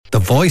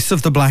voice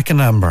of the black and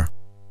amber.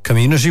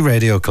 Community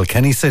Radio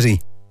Kilkenny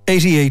City,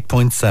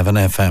 88.7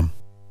 FM.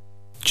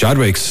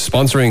 Chadwick's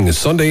sponsoring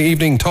Sunday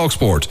evening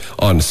Talksport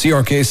on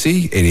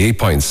CRKC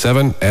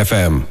 88.7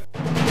 FM.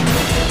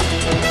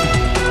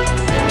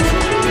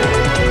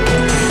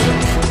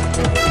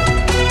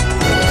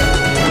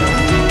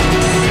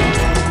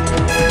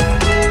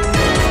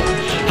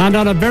 And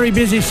on a very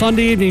busy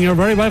Sunday evening, you're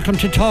very welcome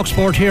to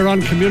TalkSport here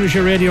on Community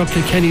Radio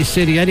Kilkenny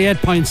City,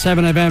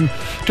 88.7 FM,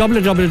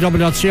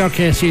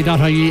 www.crkc.ie,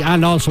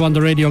 and also on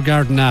the Radio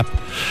Garden app.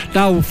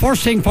 Now,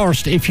 first thing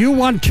first, if you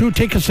want 2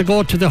 tickets to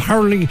go to the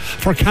Hurling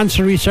for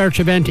Cancer Research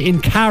event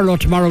in Carlow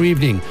tomorrow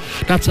evening,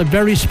 that's a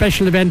very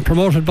special event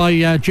promoted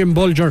by Jim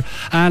Bulger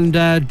and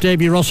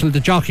Davy Russell, the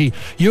jockey.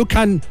 You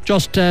can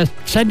just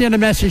send in a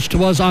message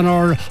to us on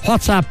our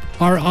WhatsApp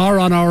or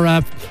on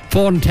our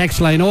phone text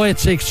line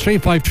 086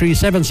 353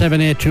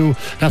 7782.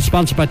 That's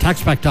sponsored by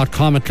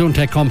taxback.com at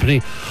Cluntech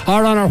Company,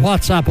 or on our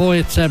WhatsApp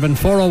 087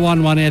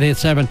 401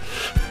 1887.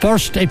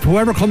 First, if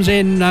whoever comes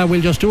in,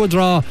 we'll just do a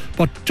draw,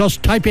 but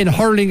just type in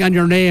Hurling and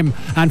your name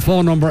and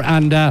phone number,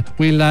 and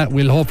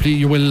we'll hopefully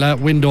you will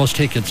win those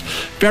tickets.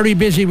 Very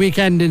busy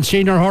weekend in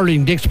senior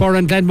hurling. Dixborough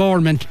and Glenmore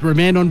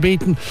remain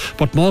unbeaten,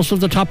 but most of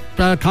the top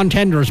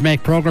contenders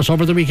make progress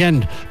over the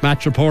weekend.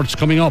 Match reports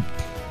coming up.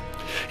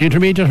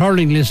 Intermediate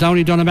hurling,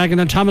 Lisdowney, Dunnamaggin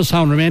and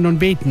Thomastown remain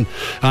unbeaten,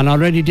 and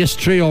already this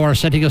trio are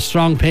setting a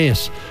strong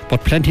pace,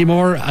 but plenty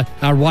more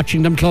are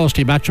watching them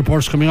closely. Match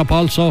reports coming up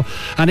also.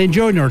 And in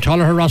junior,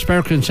 Tullaher,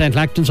 Rossberkeley, St.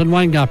 Lactans and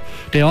Windgap,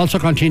 they also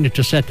continue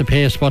to set the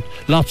pace, but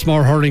lots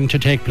more hurling to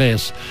take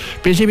place.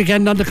 Busy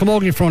weekend on the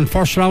Camogie front.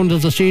 First round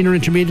of the senior,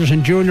 intermediate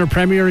and junior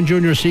Premier and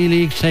Junior C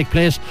leagues take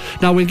place.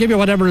 Now we'll give you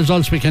whatever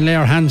results we can lay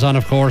our hands on,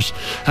 of course.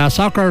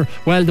 Soccer,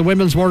 well, the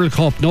Women's World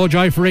Cup, no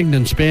joy for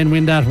England. Spain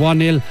win that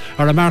 1-0,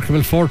 a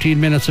remarkable 14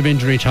 minutes of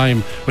injury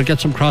time. We'll get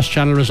some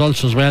cross-channel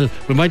results as well.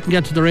 We mightn't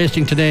get to the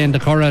racing today in the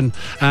Curran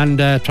and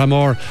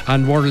Tramore,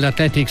 and World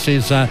Athletics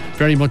is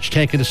very much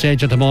taking the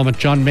stage at the moment.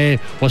 John May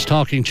was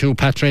talking to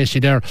Pat Tracy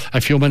there a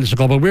few minutes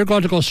ago, but we're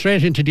going to go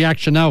straight into the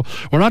action now.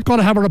 We're not going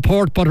to have a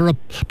report, but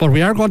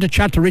we are going to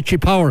chat to Richie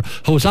Power,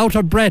 who's out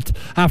of breath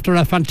after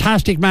a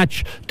fantastic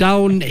match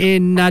down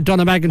in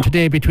Dunnamaggin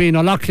today between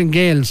O'Loughlin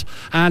Gales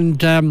and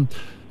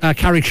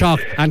Carrickshock.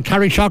 And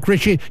Carrickshock,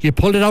 Richie, you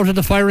pulled it out of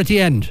the fire at the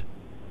end.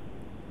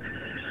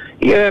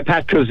 Yeah,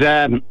 Pat, it was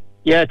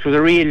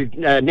a real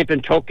nip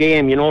and tuck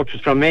game. You know, it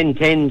was from men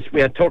 10s. We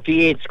had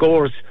 38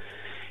 scores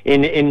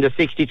in the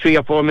 63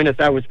 or 4 minutes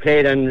that was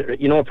played, and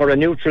you know, for a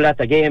neutral at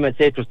the game, I'd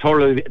say it was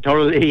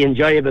thoroughly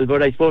enjoyable.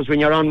 But I suppose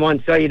when you're on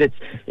one side,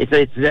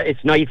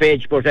 it's knife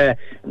edge. But a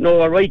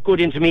right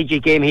good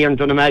intermediate game here in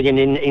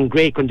Dunnamaggin in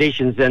great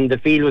conditions, and the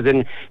field was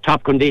in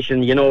top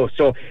condition. You know,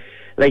 so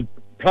like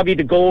probably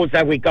the goals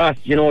that we got,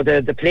 you know,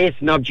 the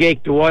placing of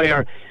Jake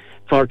Dwyer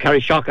for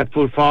Carrickshock at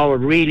full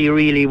forward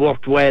really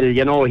worked well.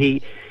 You know,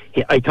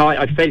 I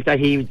felt that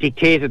he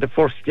dictated the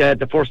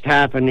first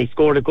half, and he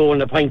scored a goal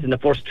and a point in the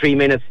first 3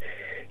 minutes.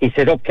 He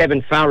set up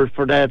Kevin Farrell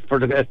for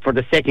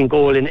the second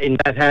goal in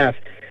that half,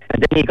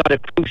 and then he got a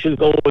crucial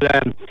goal.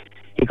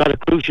 He got a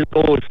crucial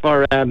goal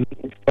for the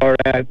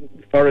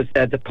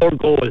third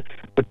goal,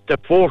 but the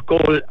fourth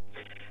goal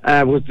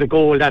was the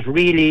goal that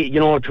really,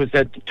 you know, it was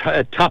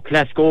a top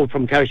class goal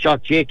from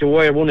Carrickshock. Jake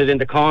Dwyer won it in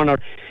the corner.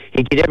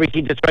 He did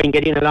everything to try and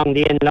get in along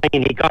the end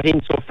line. He got in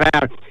so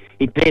far.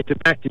 He placed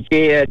it back to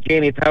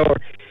Jamie Power.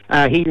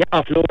 He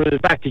offloaded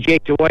it back to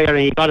Jake Dwyer, and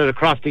he got it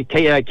across to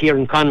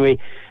Kieran Conway,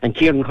 and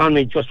Kieran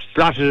Conway just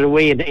slotted it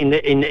away in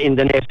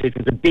the net. It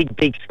was a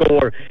big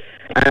score.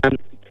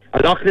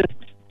 O'Loughlin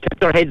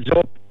kept their heads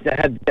up.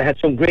 They had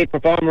some great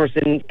performers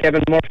in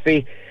Kevin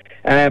Murphy,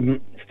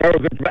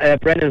 Fergus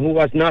Brennan, who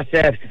was not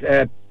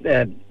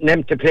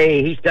named to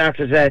play. He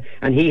started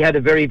and he had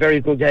a very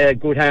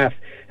good half.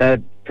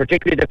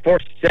 Particularly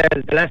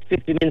the last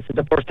 50 minutes of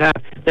the first half,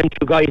 them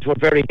two guys were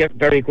very good,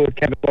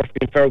 Kevin Murphy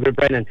and Fergus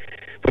Brennan.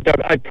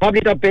 But probably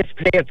the best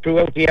player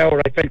throughout the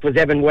hour, I felt, was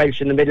Evan Welsh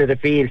in the middle of the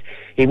field.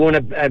 He won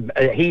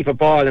a heap of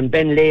ball, and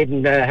Ben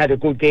Layden had a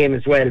good game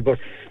as well. But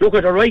look,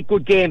 at a right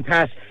good game,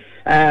 Pat.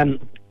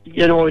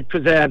 You know, it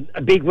was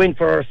a big win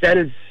for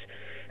ourselves.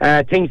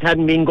 Things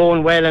hadn't been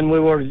going well, and we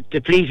were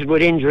depleted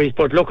with injuries.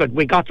 But look,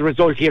 we got the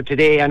result here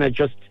today, and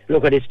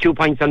it's 2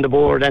 points on the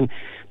board, and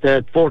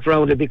the fourth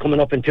round will be coming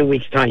up in 2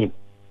 weeks' time.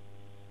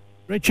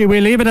 Richie,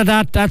 we'll leave it at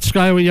that.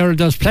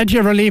 There's plenty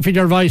of relief in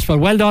your voice, but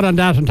well done on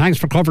that, and thanks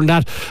for covering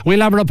that.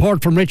 We'll have a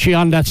report from Richie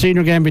on that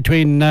senior game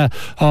between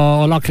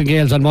O'Loughlin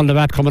Gales and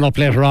Mundavat coming up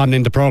later on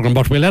in the programme,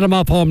 but we'll let him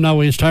off home now.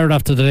 He's tired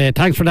after the day.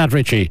 Thanks for that,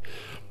 Richie.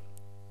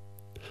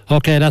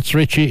 Okay, that's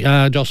Richie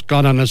just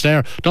gone on us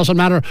there. Doesn't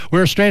matter.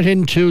 We're straight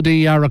into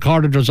the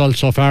recorded results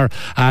so far,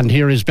 and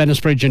here is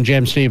Bennisbridge and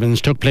James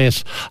Stephens. Took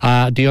place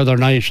the other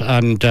night,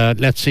 and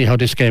let's see how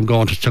this game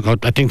goes.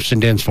 I think it's in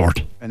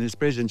Danesfort.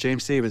 Bennisbridge and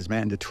James Stephens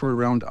met in the third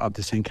round of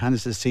the St.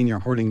 Canice's Senior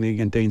Hurling League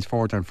in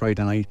Danesfort on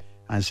Friday night,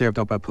 and served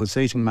up a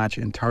pulsating match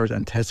in third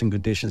and testing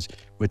conditions,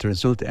 with the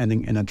result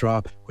ending in a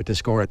draw with the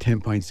score at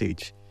 10 points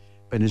each.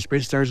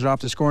 Bennettsbridge started off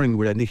the scoring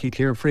with a Nicky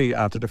Clear free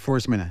after the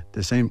first minute.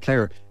 The same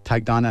player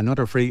tagged on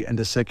another free in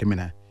the second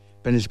minute.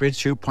 Bennettsbridge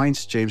 2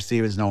 points, James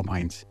Stevens no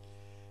points.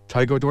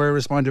 Tygo Dwyer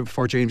responded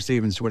for James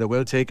Stevens with a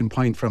well-taken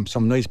point from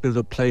some nice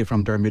build-up play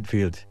from their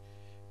midfield.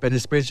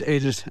 Bennettsbridge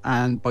aided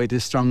and by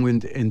this strong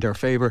wind in their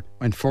favour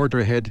went further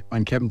ahead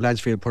when Kevin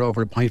Blanchfield put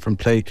over a point from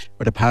play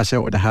with a pass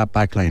out of the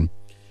half-back line.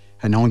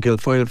 An Owen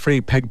Guilfoyle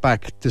free pegged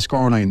back the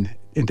scoreline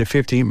in the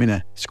 15th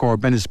minute. Score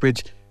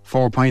Bennettsbridge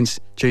 4 points,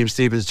 James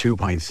Stevens 2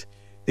 points.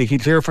 Nicky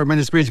Clear for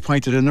Bennettsbridge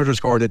pointed another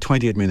score at the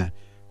 20th minute.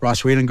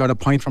 Ross Whelan got a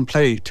point from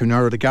play to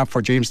narrow the gap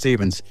for James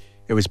Stevens.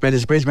 It was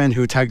Bennettsbridge men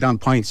who tagged on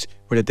points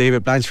with a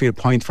David Blanchfield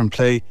point from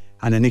play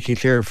and a Nicky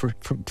Clear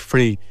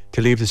free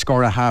to leave the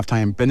score at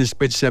half-time.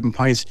 Bennettsbridge 7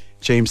 points,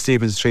 James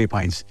Stevens 3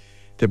 points.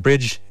 The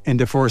Bridge in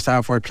the first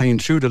half were playing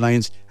through the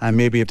lines, and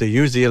maybe if they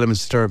used the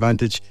elements to their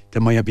advantage, they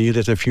might have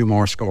yielded a few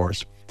more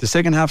scores. The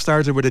second half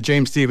started with a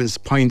James Stevens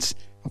points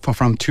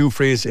from 2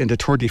 frees in the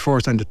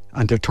 31st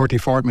and the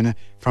 34th minute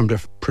from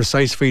the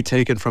precise free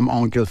taken from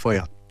Owen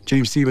Guilfoyle.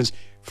 James Stevens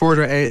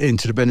further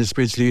into the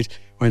Bennettsbridge lead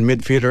when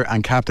midfielder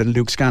and captain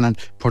Luke Scanlon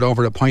put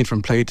over a point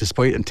from play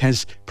despite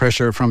intense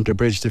pressure from the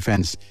Bridge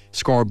defence.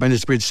 Score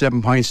Bennettsbridge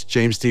 7 points,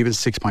 James Stevens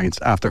 6 points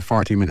after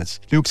 40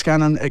 minutes. Luke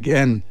Scanlon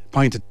again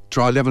pointed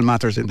draw level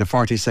matters in the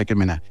 42nd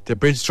minute. The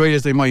Bridge tried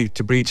as they might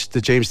to breach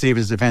the James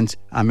Stevens defence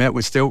and met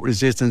with stout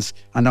resistance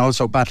and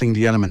also battling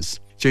the elements.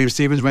 James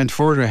Stevens went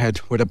further ahead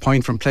with a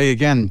point from play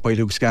again by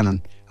Luke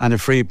Scanlon and a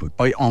free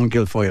by Owen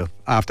Guilfoyle.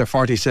 After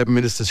 47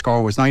 minutes the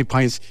score was 9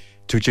 points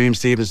to James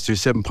Stevens to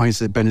 7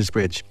 points at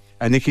Bennettsbridge.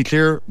 A Nicky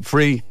Clear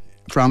free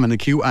from an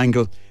acute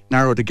angle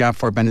narrowed the gap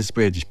for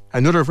Bennettsbridge.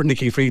 Another for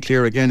Nicky free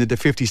clear again in the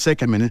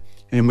 52nd minute,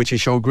 in which he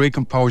showed great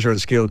composure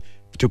and skill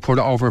to put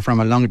it over from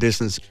a long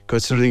distance,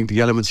 considering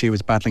the elements he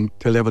was battling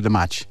to level the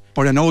match.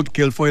 But an old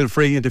Guilfoyle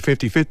free in the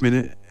 55th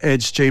minute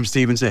edged James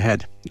Stevens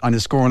ahead on a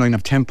scoreline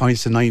of 10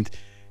 points to 9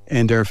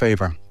 in their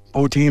favour.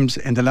 Both teams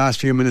in the last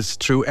few minutes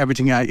threw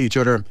everything at each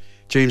other.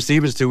 James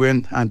Stevens to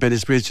win and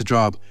Bennettsbridge to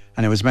drop,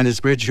 and it was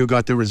Bennettsbridge who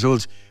got the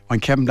result when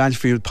Kevin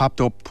Blanchfield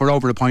popped up, put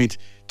over a point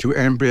to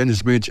earn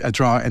Bennettsbridge a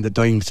draw in the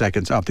dying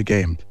seconds of the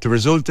game. The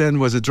result then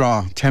was a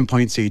draw, 10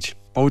 points each.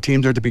 Both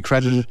teams are to be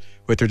credited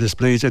with their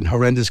displays in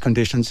horrendous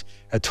conditions.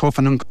 A tough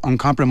and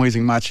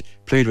uncompromising match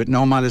played with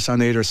no malice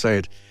on either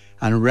side,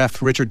 and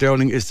ref Richard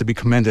Dowling is to be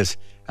commended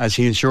as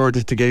he ensured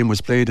that the game was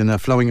played in a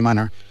flowing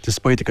manner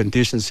despite the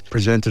conditions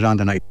presented on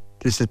the night.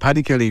 This is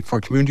Paddy Kelly for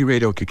Community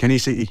Radio Kilkenny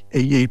City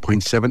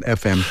 88.7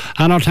 FM.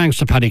 And our thanks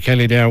to Paddy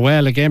Kelly there.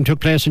 Well, a game took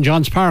place in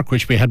Johns Park,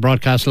 which we had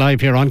broadcast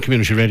live here on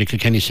Community Radio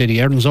Kilkenny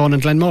City, Erdens Own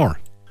and Glenmore.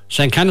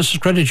 St. Canice's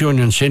Credit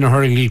Union Senior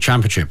Hurling League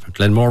Championship.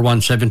 Glenmore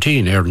won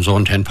 17, Erdens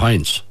Own 10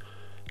 points.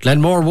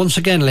 Glenmore once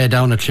again laid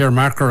down a clear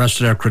marker as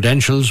to their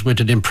credentials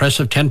with an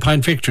impressive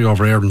 10-point victory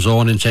over Erdens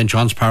Own in St.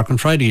 John's Park on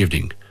Friday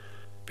evening.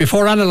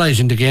 Before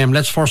analysing the game,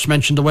 let's first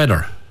mention the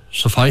weather.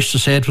 Suffice to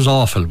say it was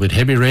awful, with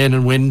heavy rain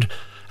and wind,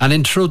 and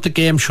in truth the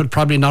game should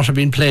probably not have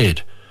been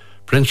played,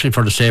 principally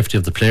for the safety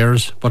of the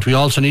players, but we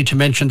also need to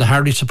mention the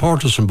hardy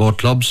supporters from both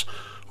clubs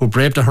who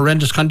braved the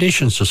horrendous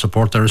conditions to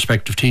support their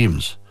respective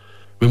teams.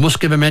 We must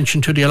give a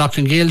mention to the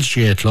Loughlin Gales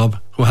GA club,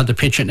 who had the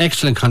pitch in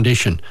excellent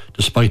condition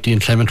despite the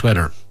inclement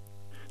weather.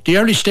 The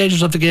early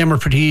stages of the game were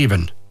pretty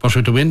even, but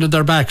with the wind at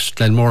their backs,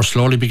 Glenmore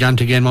slowly began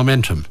to gain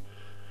momentum.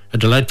 A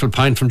delightful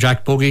point from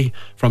Jack Buggy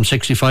from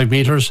 65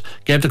 metres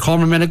gave the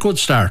Cormermen a good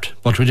start,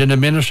 but within a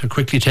minute a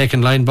quickly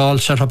taken line ball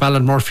set up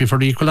Alan Murphy for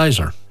the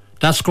equaliser.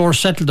 That score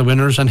settled the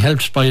winners, and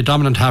helped by a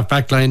dominant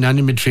half-back line and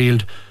in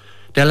midfield,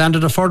 they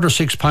landed a further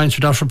 6 points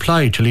without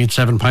reply to lead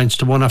 7 points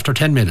to 1 after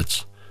 10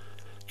 minutes.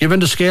 Given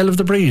the scale of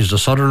the breeze, the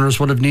Southerners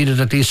would have needed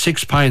at least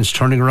 6 points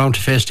turning around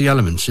to face the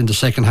elements in the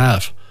second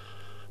half,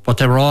 but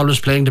they were always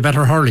playing the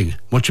better hurling,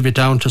 much of it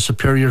down to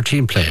superior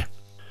team play.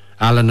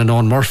 Alan and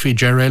Owen Murphy,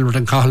 Jerry Aylward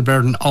and Cathal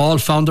Burden all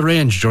found the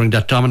range during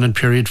that dominant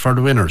period for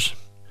the winners.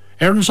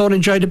 Erdens Own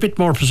enjoyed a bit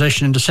more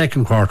possession in the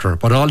second quarter,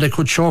 but all they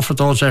could show for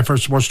those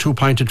efforts was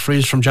 2-pointed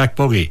frees from Jack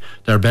Buggy,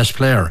 their best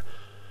player.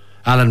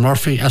 Alan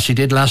Murphy, as he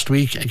did last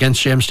week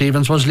against James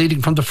Stevens, was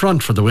leading from the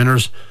front for the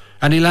winners,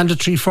 and he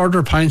landed 3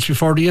 further points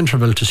before the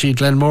interval to see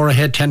Glenmore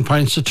ahead 10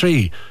 points to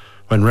 3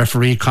 when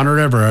referee Conor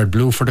Everard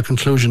blew for the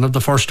conclusion of the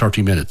first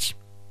 30 minutes.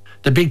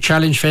 The big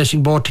challenge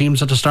facing both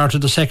teams at the start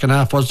of the second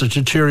half was the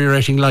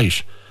deteriorating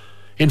light.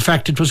 In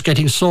fact, it was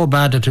getting so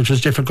bad that it was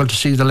difficult to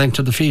see the length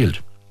of the field.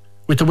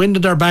 With the wind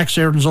at their backs,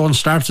 Erdens Own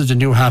started the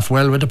new half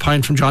well with a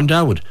point from John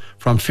Dowd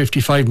from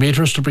 55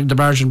 metres to bring the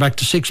margin back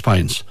to 6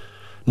 points.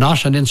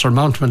 Not an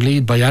insurmountable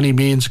lead by any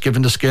means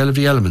given the scale of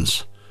the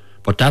elements,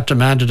 but that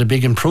demanded a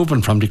big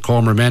improvement from the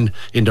Cormer men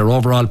in their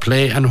overall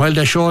play, and while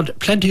they showed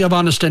plenty of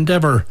honest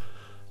endeavour,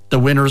 the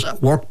winners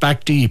worked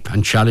back deep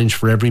and challenged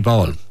for every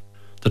ball.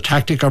 The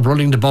tactic of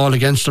running the ball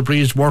against the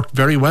breeze worked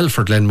very well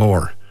for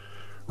Glenmore.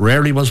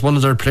 Rarely was one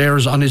of their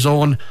players on his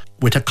own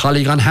with a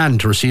colleague on hand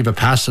to receive a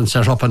pass and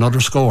set up another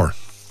score.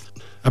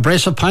 A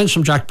brace of points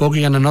from Jack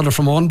Buggy and another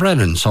from Owen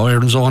Brennan saw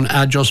Erdens Own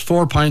add just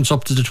 4 points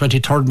up to the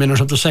 23rd minute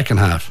of the second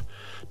half.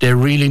 They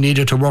really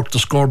needed to work the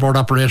scoreboard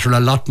operator a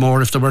lot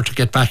more if they were to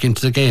get back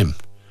into the game.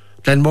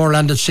 Glenmore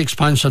landed 6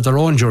 points of their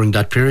own during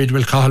that period,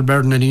 with Cathal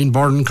Burden and Ian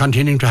Borden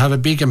continuing to have a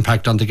big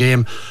impact on the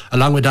game,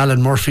 along with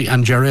Alan Murphy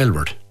and Ger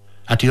Aylward.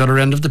 At the other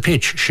end of the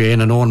pitch,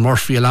 Shane and Owen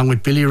Murphy along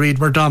with Billy Reid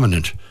were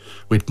dominant,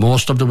 with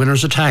most of the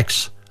winners'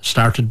 attacks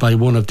started by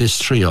one of this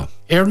trio.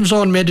 Erin's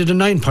Own made it a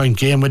 9-point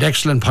game with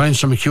excellent points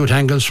from acute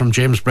angles from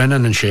James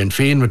Brennan and Shane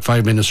Feehan with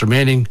 5 minutes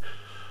remaining,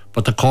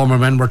 but the Comer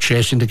men were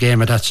chasing the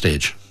game at that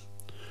stage.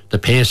 The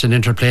pace and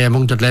interplay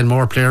among the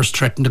Glenmore players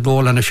threatened the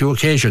goal on a few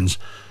occasions,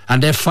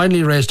 and they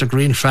finally raised a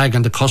green flag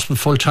on the cusp of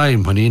full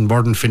time when Ian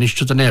Borden finished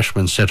to the net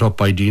when set up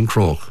by Dean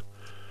Croke.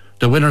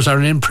 The winners are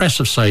an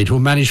impressive side who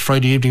managed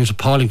Friday evening's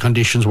appalling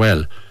conditions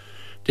well.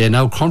 They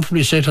now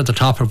comfortably sit at the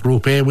top of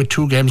Group A with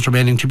 2 games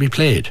remaining to be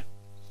played.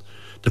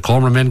 The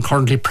Comer men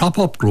currently prop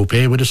up Group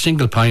A with a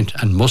single point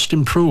and must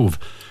improve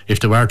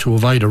if they were to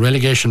avoid a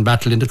relegation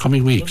battle in the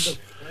coming weeks.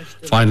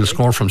 Final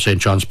score from St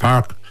John's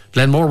Park: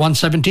 Glenmore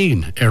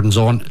 117, Erin's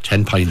Own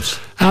 10 points.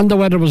 And the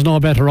weather was no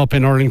better up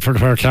in Urlingford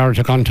where Clara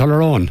took on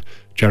Tullaroan.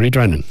 Jerry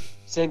Drennan.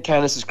 St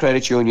Canice's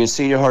Credit Union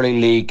Senior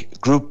Hurling League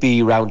Group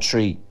B Round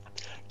 3.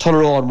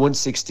 Tullaroan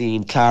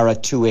 116, Clara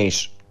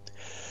 28.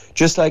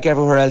 Just like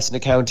everywhere else in the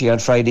county on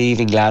Friday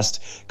evening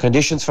last,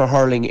 conditions for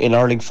hurling in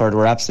Urlingford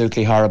were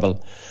absolutely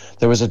horrible.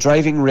 There was a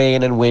driving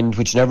rain and wind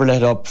which never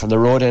let up from the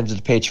road end of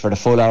the pitch for the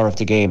full hour of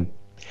the game.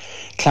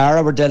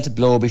 Clara were dealt a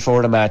blow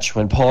before the match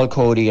when Paul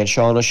Cody and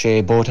Sean O'Shea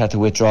both had to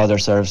withdraw their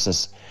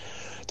services.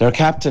 Their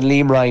captain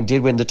Liam Ryan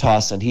did win the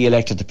toss and he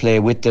elected to play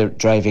with the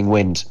driving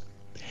wind.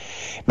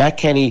 Matt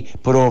Kenny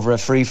put over a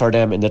free for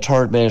them in the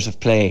 3rd minute of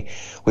play,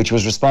 which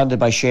was responded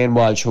by Shane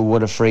Walsh, who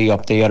won a free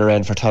up the other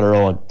end for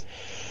Tullaroan.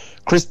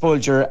 Chris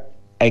Bulger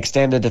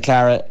extended the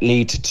Clara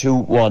lead to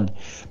 2-1,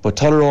 but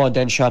Tullaroan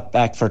then shot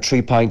back for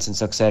 3 points in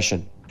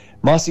succession.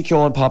 Mossy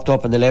Keown popped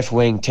up in the left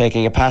wing,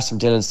 taking a pass from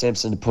Dylan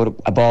Simpson to put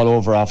a ball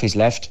over off his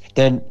left.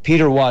 Then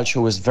Peter Walsh,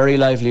 who was very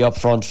lively up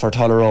front for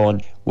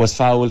Tullaroan, was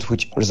fouled,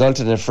 which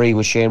resulted in a free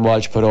which Shane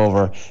Walsh put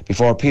over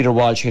before Peter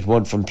Walsh hit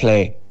one from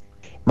play.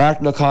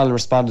 Martin O'Connell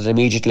responded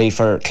immediately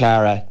for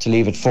Clara to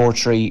leave it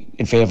 4-3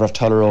 in favour of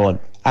Tullaroan.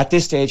 At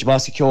this stage,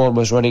 Mossy Keown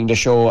was running the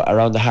show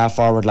around the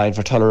half-forward line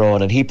for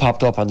Tullaroan, and he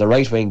popped up on the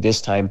right wing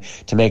this time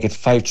to make it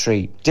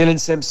 5-3. Dylan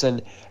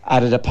Simpson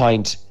added a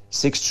point,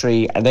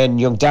 6-3, and then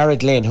young Dara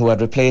Glynn, who had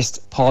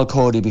replaced Paul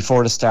Cody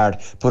before the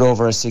start, put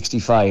over a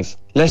 65.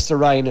 Lester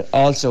Ryan,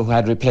 also who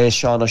had replaced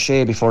Sean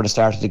O'Shea before the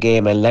start of the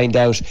game and lined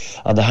out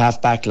on the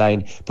half-back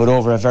line, put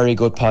over a very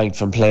good point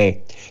from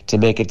play to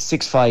make it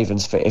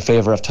 6-5 in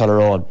favour of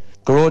Tullaroan.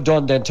 Garrod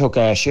Dunn then took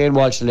a Shane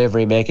Walsh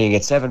delivery, making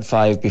it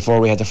 7-5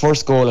 before we had the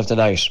first goal of the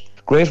night.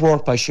 Great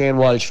work by Shane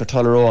Walsh for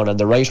Tullaroan on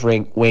the right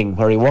wing,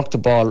 where he worked the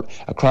ball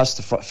across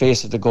the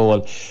face of the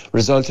goal,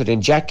 resulted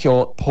in Jack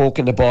Keown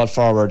poking the ball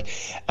forward,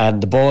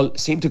 and the ball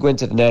seemed to go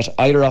into the net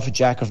either off a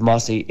jack of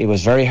Mossy. It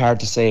was very hard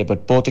to say,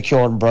 but both the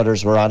Keown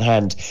brothers were on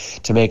hand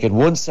to make it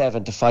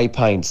 1-7 to 5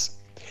 points.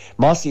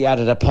 Mossy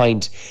added a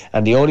point,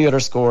 and the only other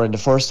score in the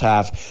first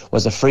half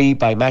was a free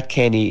by Matt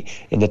Kenny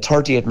in the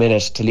 30th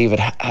minute to leave it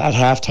at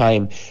half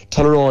time,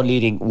 Tullaroan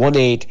leading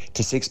 1-8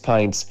 to 6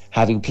 points,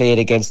 having played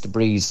against the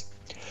breeze.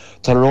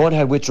 Tullaroan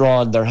had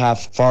withdrawn their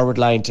half-forward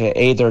line to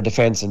aid their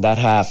defence in that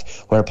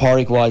half, where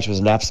Pádraig Walsh was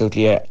in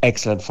absolutely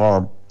excellent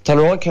form.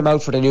 Tullaroan came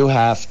out for the new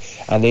half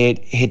and they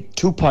hit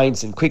 2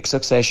 points in quick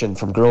succession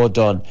from Garrod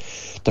Dunn.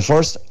 The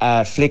first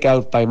flick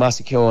out by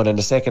Mossy Keown and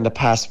the second a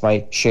pass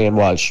by Shane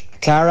Walsh.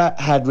 Clara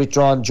had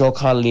withdrawn Joe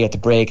Connolly at the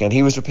break and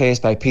he was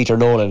replaced by Peter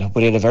Nolan, who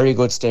put in a very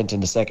good stint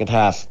in the second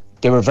half.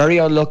 They were very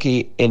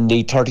unlucky in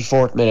the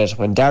 34th minute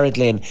when Dara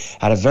Glynn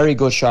had a very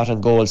good shot on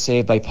goal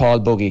saved by Paul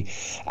Buggy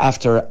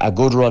after a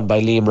good run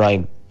by Liam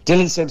Ryan.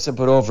 Dylan Simpson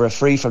put over a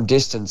free from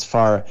distance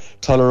for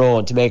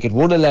Tullaroan to make it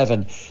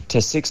 1-11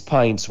 to 6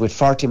 points with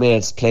 40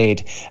 minutes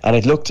played, and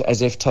it looked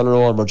as if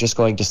Tullaroan were just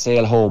going to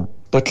sail home.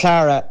 But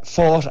Clara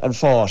fought and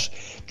fought,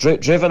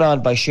 driven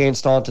on by Shane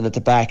Staunton at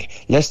the back,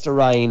 Lester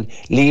Ryan,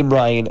 Liam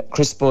Ryan,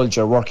 Chris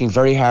Bulger working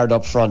very hard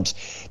up front.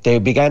 They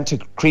began to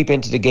creep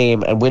into the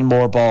game and win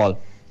more ball.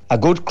 A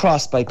good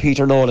cross by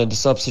Peter Nolan, the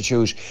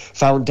substitute,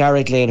 found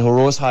Dara Glynn, who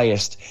rose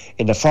highest,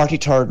 in the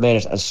 43rd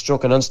minute and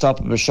struck an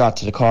unstoppable shot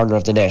to the corner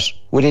of the net.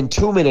 Within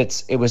 2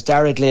 minutes, it was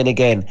Dara Glynn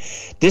again.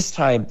 This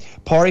time,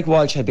 Pádraig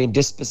Walsh had been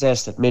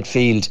dispossessed at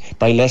midfield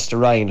by Lester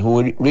Ryan,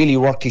 who really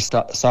worked his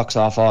socks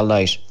off all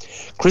night.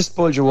 Chris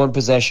Bulger won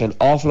possession,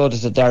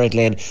 offloaded to Dara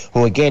Glynn,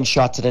 who again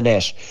shot to the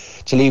net,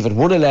 to leave it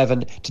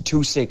 1-11 to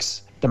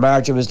 2-6. The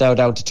margin was now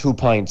down to 2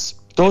 points.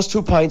 Those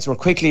 2 points were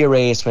quickly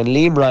erased when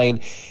Liam Ryan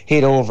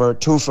hit over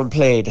 2 from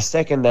play, the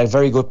second a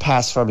very good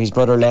pass from his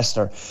brother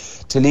Lester,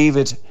 to leave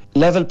it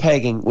level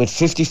pegging with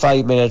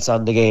 55 minutes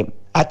on the game.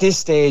 At this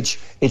stage,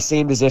 it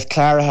seemed as if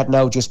Clara had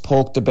now just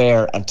poked the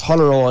bear and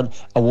Tullaroan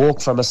awoke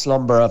from a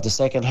slumber of the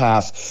second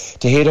half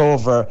to hit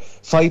over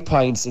 5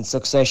 points in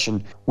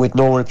succession with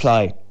no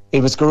reply.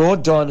 It was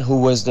Garrod Dunn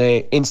who was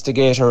the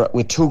instigator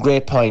with 2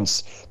 great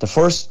points. The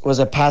first was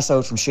a pass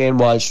out from Shane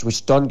Walsh,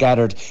 which Dunn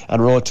gathered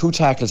and rode 2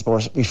 tackles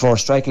before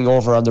striking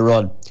over on the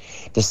run.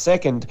 The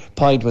second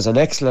point was an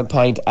excellent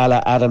point a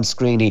la Adam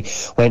Screeney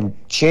when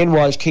Shane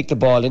Walsh kicked the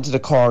ball into the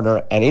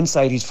corner and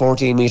inside his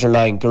 14-metre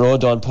line, Garrod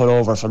Dunn put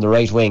over from the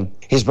right wing.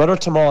 His brother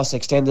Tomas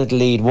extended the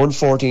lead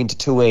 114 to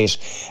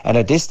 2-8, and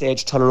at this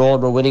stage Tullaroan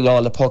were winning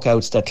all the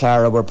puck-outs that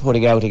Clara were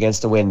putting out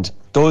against the wind.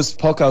 Those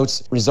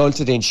puck-outs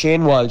resulted in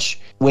Shane Walsh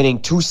winning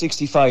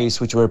 265s,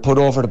 which were put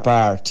over the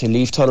bar to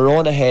leave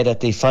Tullaroan ahead at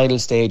the final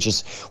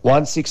stages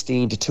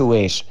 116 to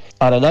 2-8.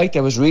 On a night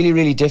that was really,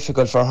 really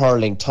difficult for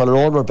hurling,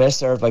 Tullaroan were best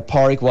served by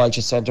Pádraig Walsh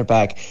at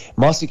centre-back,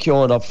 Mossy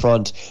Keown up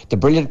front, the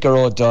brilliant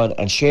Garrod Dunn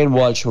and Shane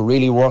Walsh, who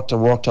really worked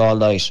all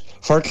night.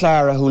 For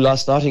Clara, who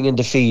lost nothing in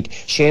defeat,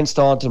 Shane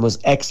Staunton was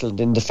excellent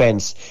in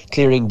defence,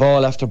 clearing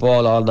ball after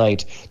ball all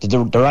night. The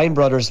Ryan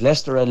brothers,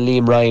 Lester and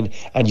Liam Ryan,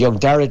 and young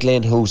Dara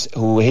Glynn,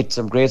 who hit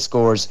some great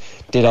scores,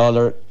 did all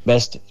their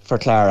best for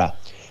Clara.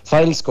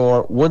 Final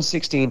score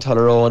 116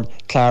 Tullaroan,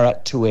 Clara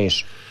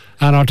 2-8.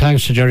 And our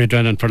thanks to Jerry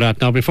Drennan for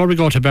that. Now, before we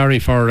go to Barry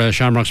for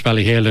Shamrocks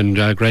Ballyhale and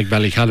Greg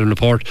Ballycallan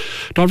report,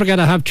 don't forget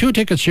I have 2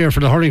 tickets here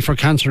for the Hurling for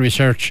Cancer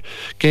Research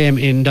game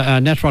in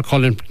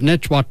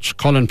Netwatch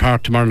Cullen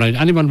Park tomorrow night.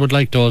 Anyone would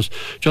like those,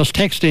 just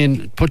text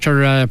in,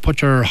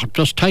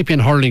 just type in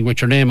hurling with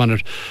your name on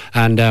it,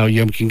 and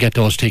you can get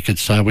those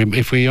tickets.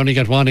 If we only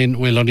get one in,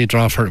 we won't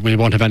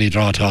have any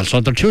draw at all. So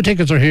the 2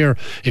 tickets are here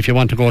if you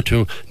want to go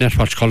to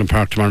Netwatch Cullen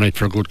Park tomorrow night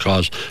for a good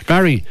cause.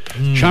 Barry,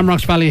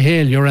 Shamrocks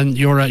Ballyhale,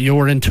 you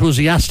were enthusiastic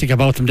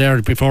about them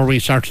there before we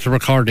started to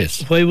record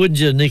this. Why wouldn't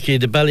you, Nicky?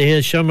 The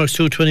Ballyhale Shamrocks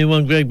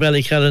 221, Greg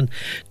Ballycallan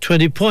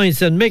 20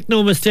 points, and make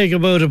no mistake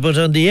about it, but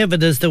on the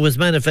evidence that was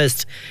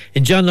manifest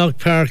in John Locke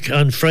Park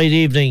on Friday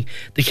evening,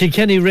 the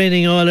Kilkenny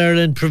reigning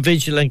All-Ireland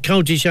provincial and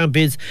county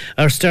champions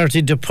are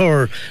starting to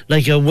purr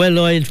like a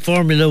well-oiled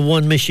Formula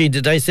 1 machine.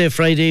 Did I say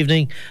Friday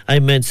evening? I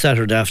meant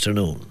Saturday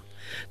afternoon.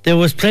 There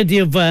was plenty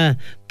of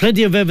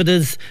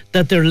evidence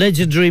that their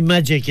legendary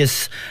magic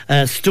is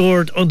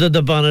stored under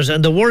the bonnet,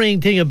 and the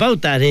worrying thing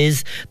about that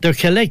is their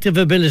collective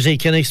ability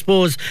can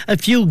expose a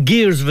few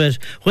gears of it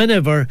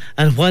whenever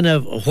and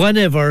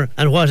whatever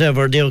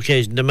the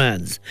occasion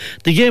demands.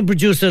 The game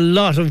produced a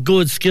lot of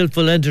good,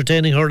 skillful,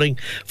 entertaining hurling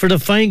for the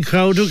fine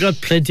crowd who got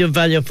plenty of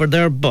value for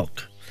their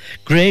buck.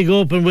 Greg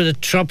opened like a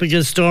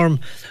tropical storm,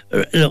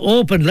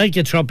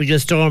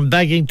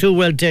 bagging 2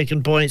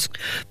 well-taken points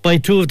by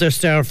 2 of their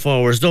star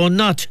forwards, though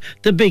not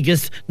the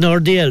biggest nor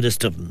the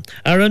eldest of them.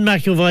 Aaron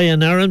McAvoy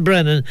and Aaron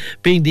Brennan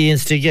being the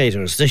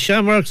instigators. The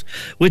Shamrocks,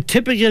 with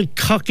typical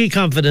cocky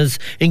confidence,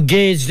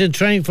 engaged in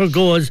trying for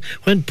goals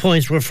when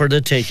points were for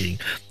the taking.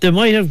 They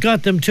might have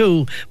got them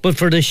too, but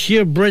for the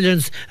sheer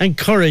brilliance and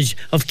courage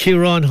of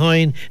Kieran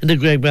Hine in the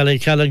Greg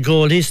Ballycallan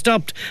goal. He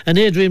stopped an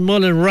Adrian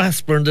Mullen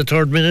rasper in the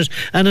 3rd minute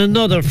and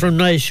another from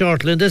Niall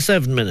Shortland in the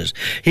 7th minute.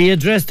 He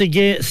addressed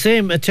the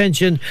same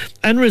attention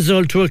and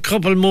result to a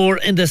couple more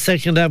in the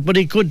second half, but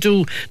he could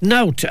do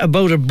naught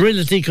about a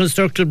brilliantly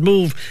constructed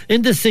move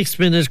in the 6th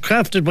minute,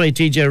 crafted by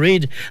TJ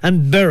Reid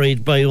and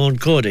buried by Owen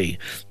Cody.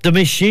 The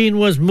machine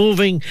was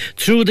moving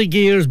through the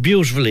gears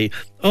beautifully,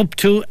 up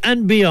to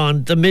and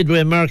beyond the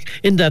midway mark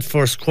in that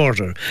first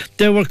quarter.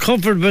 They were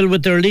comfortable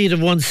with their lead of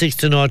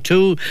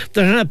 1-6-2.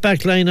 The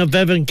half-back line of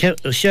Evan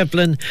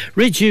Shefflin,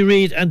 Richie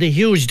Reid and the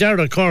huge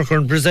Dara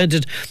Corcoran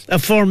presented a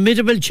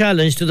formidable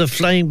challenge to the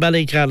flying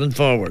Ballycallan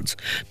forwards.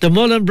 The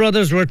Mullen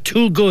brothers were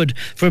too good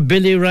for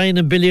Billy Ryan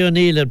and Billy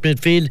O'Neill at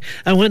midfield,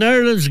 and when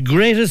Ireland's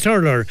greatest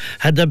hurler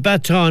had the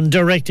baton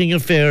directing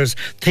affairs,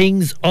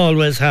 things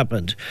always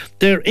happened.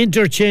 Their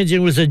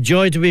interchanging was a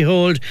joy to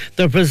behold.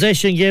 Their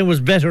possession game was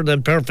better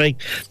than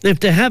perfect. If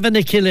they have an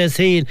Achilles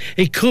heel,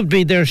 it could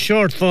be their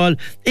shortfall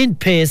in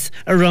pace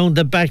around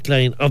the back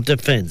line of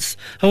defence.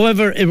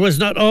 However, it was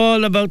not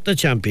all about the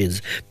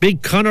champions.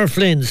 Big Conor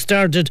Flynn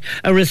started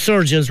a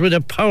resurgence with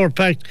a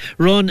power-packed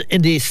run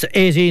in the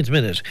 18th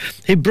minute.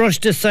 He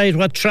brushed aside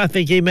what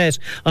traffic he met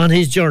on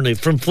his journey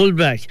from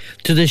full-back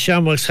to the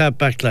Shamrocks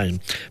half-back line.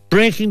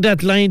 Breaking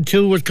that line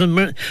too with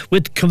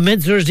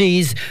commensurate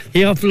ease,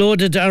 he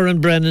offloaded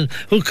Aaron Brennan,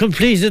 who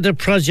completed the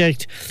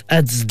project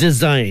as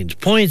designed.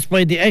 Points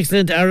by the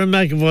excellent Aaron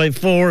McAvoy,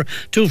 4,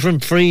 2 from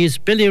Freeze,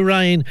 Billy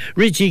Ryan,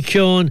 Richie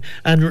Keown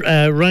and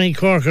Ryan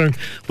Corcoran,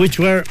 which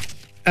were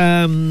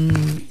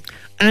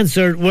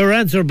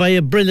answered by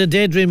a brilliant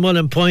Adrian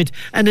Mullen point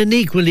and an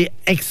equally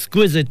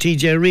exquisite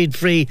TJ Reid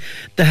free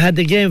that had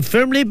the game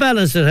firmly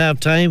balanced at half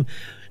time.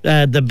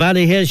 The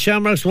Ballyhale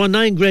Shamrocks won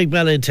 9, Greg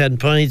Bally 10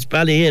 points,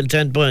 Ballyhale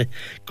 10 points,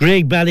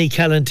 Greg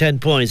Ballycallan 10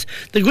 points.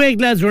 The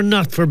Greg lads were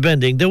not for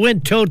bending. They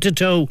went toe to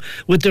toe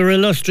with their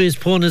illustrious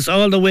opponents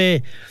all the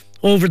way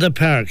over the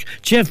park.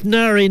 Jeff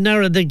Nari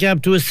narrowed the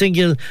gap to a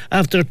single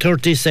after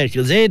 30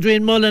 seconds.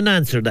 Adrian Mullen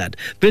answered that.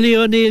 Billy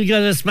O'Neill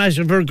got a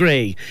smasher for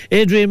Grey.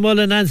 Adrian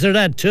Mullen answered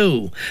that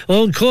too.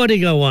 Owen Cody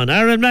got one.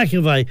 Aaron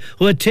McAvoy,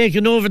 who had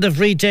taken over the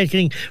free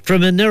taking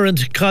from an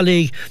errant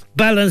colleague,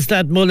 balanced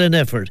that Mullen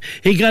effort.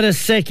 He got a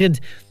second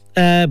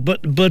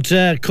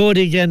but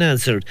Cody again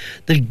answered.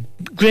 The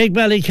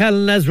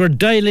Graigue-Ballycallan lads were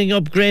dialing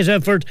up great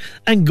effort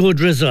and good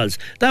results.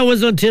 That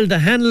was until the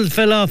handle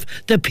fell off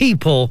the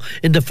peephole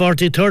in the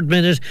 43rd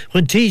minute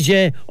when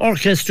TJ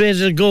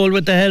orchestrated a goal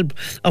with the help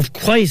of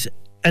quite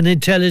an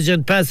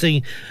intelligent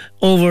passing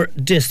over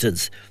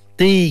distance.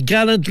 The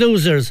gallant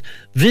losers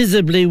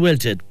visibly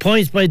wilted.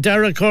 Points by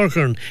Dara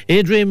Corcoran,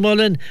 Adrian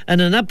Mullen,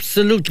 and an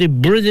absolutely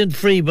brilliant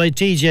free by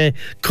TJ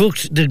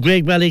cooked the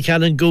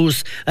Graigue-Ballycallan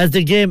goose as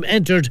the game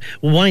entered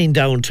wind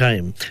down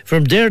time.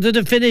 From there to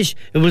the finish,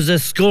 it was a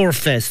score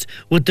fest,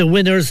 with the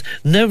winners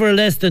never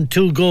less than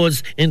 2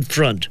 goals in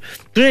front.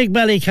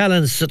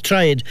 Graigue-Ballycallan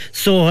tried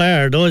so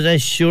hard, oh they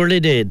surely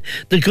did.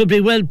 They could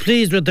be well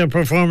pleased with their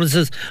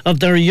performances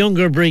of their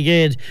younger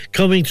brigade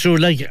coming through,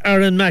 like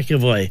Aaron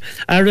McAvoy,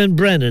 Aaron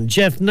Brennan,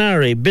 Jeff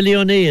Nari, Billy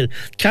O'Neill,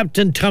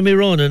 Captain Tommy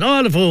Ronan,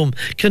 all of whom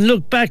can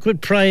look back with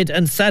pride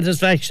and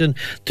satisfaction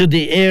to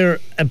their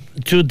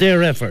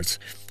efforts.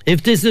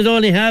 If this is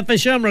only half a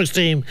Shamrocks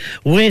team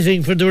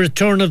waiting for the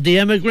return of the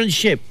emigrant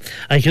ship,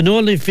 I can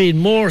only feel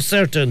more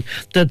certain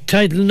that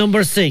title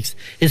number 6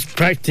 is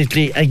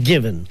practically a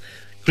given.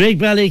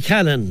 Ballyhale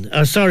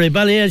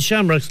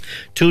Shamrocks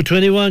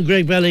 221,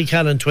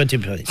 Graigue-Ballycallan 20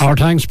 points. Our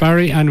thanks,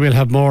 Barry, and we'll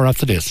have more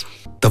after this.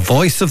 The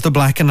voice of the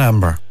Black and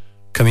Amber.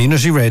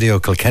 Community Radio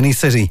Kilkenny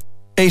City,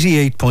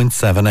 88.7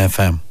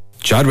 FM.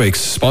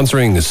 Chadwick's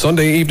sponsoring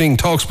Sunday evening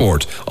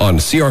Talksport on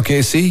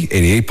CRKC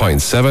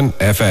 88.7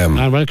 FM.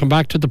 And welcome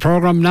back to the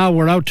programme. Now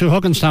we're out to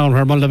Hugginstown,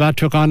 where Mullavat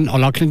took on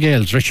O'Loughlin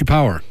Gales. Richie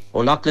Power.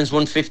 O'Loughlin's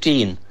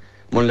 115,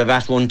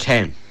 Mullavat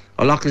 110.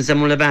 O'Loughlin's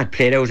and Mullavat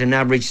played out an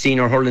average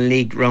senior hurling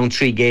league round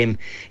 3 game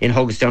in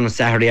Hugginstown on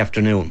Saturday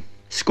afternoon.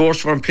 Scores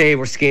from play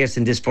were scarce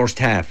in this first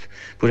half,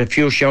 but a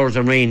few showers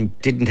of rain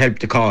didn't help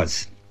the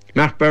cause.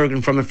 Mark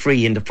Bergen from a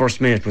free in the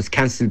first minute was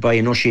cancelled by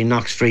an Oisin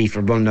Knox free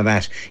for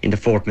Mullavat in the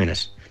 4th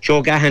minute.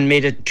 Joe Gahan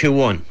made it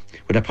 2-1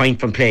 with a point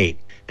from play.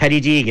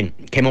 Paddy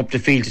Deegan came up the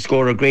field to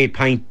score a great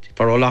point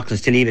for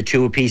O'Loughlin's to leave it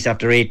 2 apiece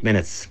after 8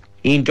 minutes.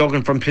 Ian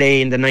Duggan from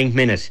play in the 9th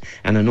minute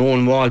and an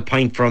Owen Wall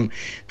point from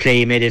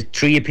play made it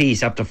 3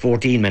 apiece after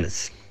 14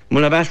 minutes.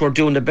 Mullavat were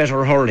doing the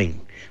better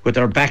hurling with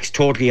their backs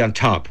totally on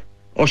top.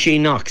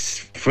 Oisin Knox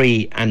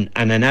free and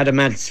an Adam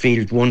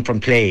Mansfield one from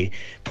play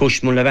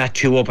pushed Mullavat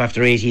 2 up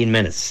after 18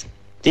 minutes.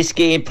 This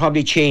game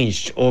probably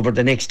changed over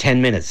the next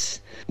 10 minutes.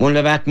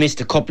 Mullavat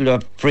missed a couple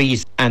of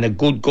frees and a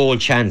good goal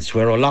chance,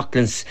 where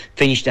O'Loughlin's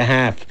finished the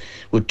half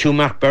with 2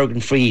 Mark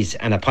Bergen frees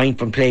and a point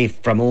from play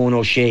from Owen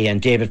O'Shea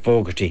and David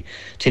Fogarty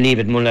to leave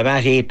it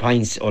Mullavat 8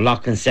 points,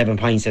 O'Loughlin 7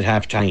 points at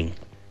half time.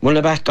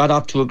 Mullavat got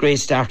off to a great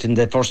start in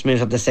the first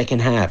minute of the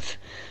second half.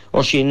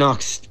 Oisin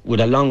Knox,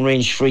 with a long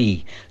range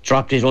free,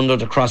 dropped it under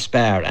the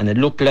crossbar and it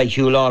looked like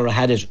Hugh Lawler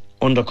had it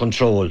under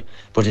control,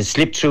 but it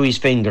slipped through his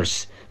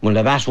fingers.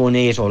 Mullavat won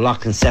 8,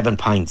 O'Loughlin 7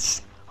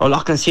 points.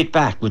 O'Loughlin sit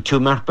back with 2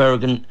 Mark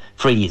Bergen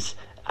frees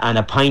and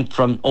a point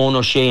from Owen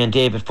O'Shea and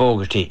David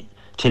Fogarty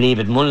to leave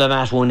it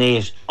Mullavat 1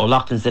 8,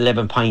 O'Loughlin's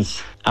 11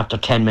 points after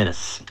 10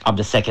 minutes of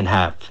the second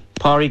half.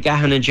 Pádraig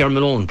Gahan and Ger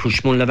Malone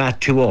pushed Mullavat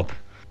 2 up,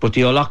 but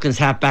the O'Loughlin's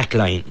half back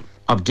line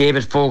of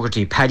David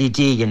Fogarty, Paddy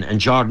Deegan and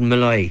Jordan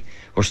Malloy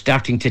were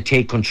starting to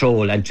take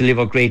control and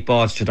deliver great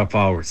balls to their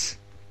forwards.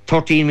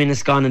 13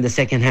 minutes gone in the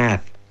second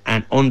half,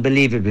 and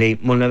unbelievably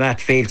Mullavat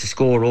failed to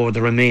score over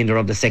the remainder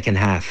of the second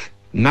half.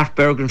 Mark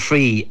Bergen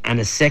free and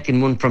a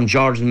second one from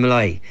Jordan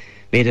Malloy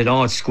made it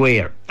all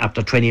square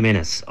after 20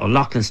 minutes.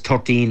 O'Loughlin's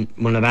 13,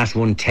 Mullavat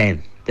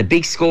 110. The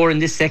big score in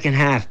this second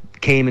half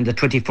came in the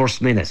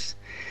 21st minute.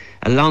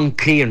 A long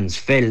clearance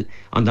fell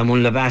on the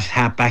Mullavat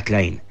half back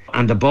line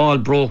and the ball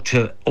broke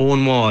to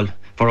Owen Wall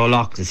for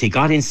O'Loughlin's. He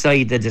got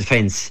inside the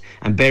defence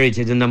and buried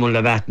it in the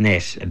Mullavat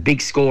net. A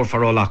big score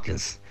for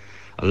O'Loughlin's.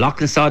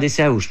 O'Loughlin saw this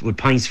out with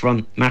points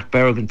from Mark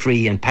Bergen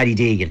free and Paddy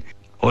Deegan.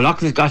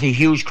 O'Loughlin's got a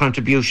huge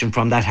contribution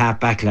from that half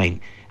back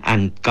line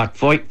and got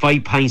 5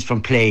 points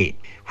from play,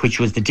 which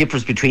was the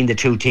difference between the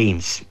two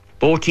teams.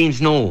 Both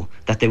teams know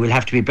that they will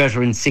have to be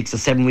better in 6 or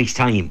 7 weeks'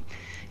 time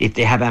if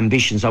they have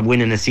ambitions of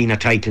winning a senior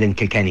title in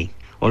Kilkenny.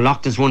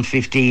 O'Loughlin's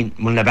 115,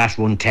 Mullavat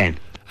 110.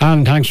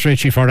 And thanks,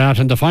 Richie, for that.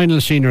 And the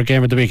final senior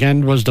game of the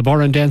weekend was the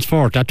Burren Danes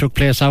Fort. That took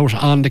place out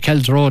on the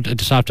Kells Road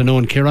this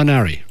afternoon. Kieran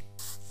Nari.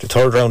 The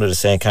third round of the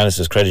St.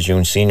 Canice's Credit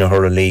Union Senior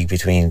Hurling League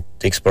between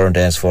Dixborough and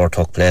Danesfort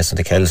took place on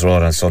the Kells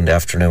Road on Sunday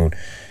afternoon.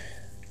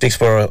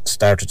 Dixborough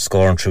started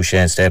scoring through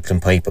Shane Stapleton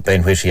Pike, but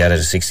Ben Whitty added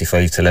a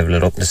 65 to level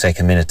it up in the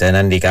second minute. Then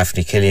Andy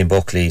Gaffney, Killian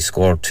Buckley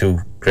scored 2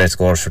 great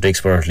scores for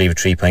Dixborough to leave it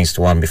 3 points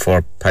to 1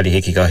 before Paddy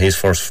Hickey got his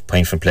first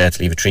point from play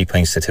to leave it 3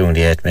 points to 2 in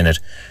the 8th minute.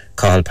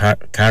 Cathal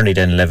Carney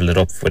then levelled it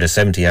up with a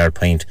 70-yard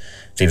point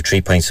to leave it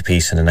 3 points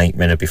apiece in the 9th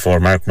minute before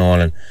Mark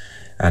Nolan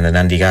and an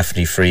Andy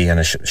Gaffney free and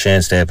a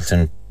Shane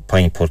Stapleton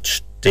point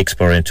put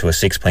Dixborough into a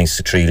 6 points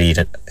to 3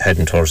 lead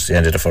heading towards the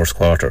end of the first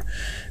quarter.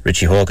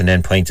 Richie Hogan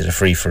then pointed a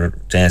free for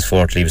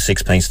Danesfort to leave it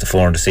 6 points to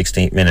 4 in the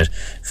 16th minute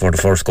before the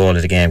first goal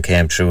of the game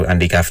came through.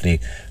 Andy Gaffney,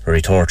 where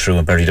he tore through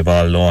and buried the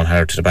ball low and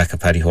hard to the back of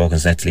Paddy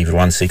Hogan's net to leave it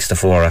 1-6 to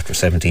 4 after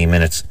 17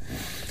 minutes.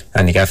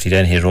 Andy Gaffney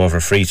then hit over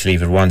free to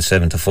leave it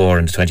 1-7-4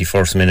 in the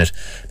 21st minute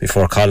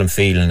before Colin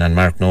Phelan and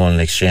Mark Nolan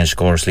exchanged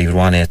scores to leave it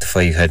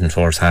 1-8-5 heading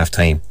towards half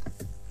time.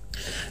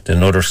 Then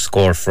another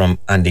score from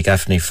Andy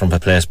Gaffney from a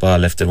place ball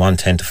left it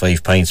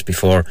 1-10-5 points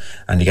before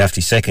Andy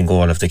Gaffney's second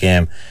goal of the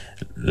game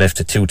left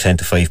it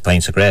 2-10-5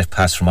 points. A great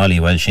pass from Ollie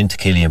Welsh into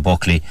Killian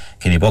Buckley.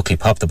 Killian Buckley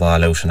popped the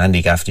ball out and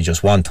Andy Gaffney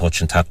just one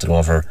touch and tapped it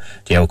over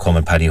the outcome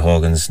in Paddy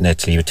Hogan's net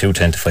to leave it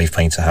 2-10-5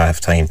 points at half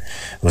time.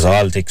 It was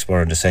all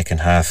Dicksboro in the second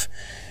half,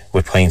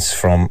 with points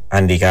from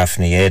Andy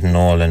Gaffney, Aidan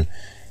Nolan,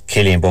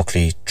 Killian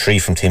Buckley, 3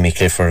 from Timmy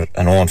Clifford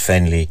and Owen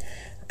Fenley.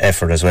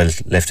 Effort as well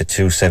left it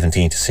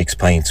 2-17-6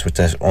 points, with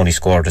that only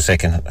scored the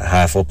second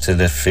half up to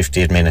the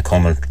 50th minute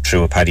coming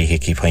through a Paddy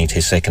Hickey point,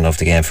 his second of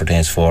the game for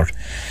Danesfort.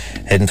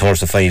 Heading towards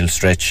the final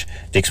stretch,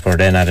 Dicksboro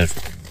then added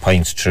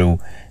points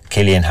through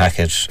Killian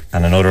Hackett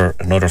and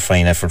another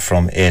fine effort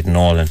from Aidan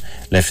Nolan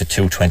left it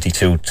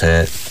 2-22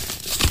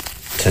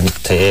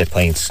 to 8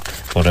 points,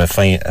 but a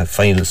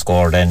final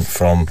score then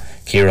from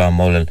Kieran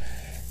Mullen,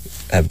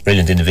 a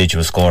brilliant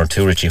individual score,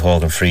 2 Richie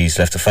Hogan frees,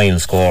 left the final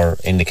score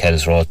in the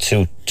Kells Road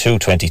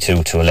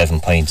 2-22 to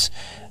 11 points.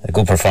 A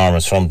good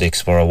performance from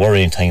Dicksboro.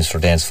 Worrying times for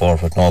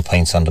Danesfort with no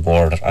points on the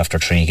board after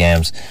 3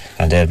 games,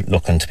 and they're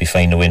looking to be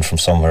finding a win from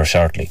somewhere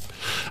shortly.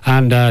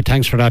 And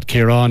thanks for that,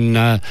 Kieran.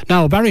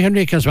 Now Barry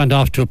Henriquez went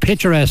off to a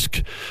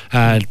picturesque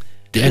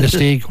Ennis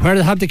League, where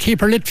they have the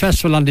Keeper Lit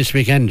Festival on this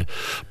weekend.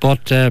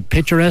 But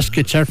picturesque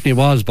it certainly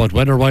was, but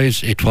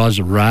weather-wise it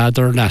was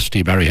rather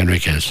nasty, Barry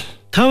Henriquez.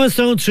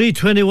 Thomastown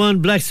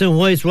 3-21, Blacks and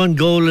Whites 1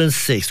 goal and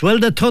 6. Well,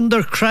 the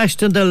thunder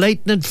crashed and the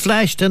lightning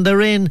flashed and the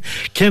rain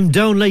came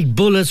down like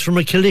bullets from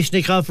a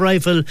Kalashnikov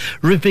rifle,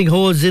 ripping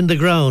holes in the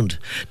ground.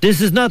 This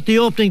is not the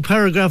opening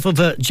paragraph of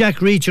a Jack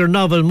Reacher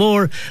novel,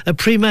 more a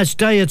pre-match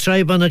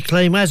diatribe on a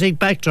climatic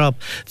backdrop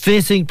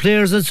facing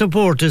players and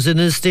supporters in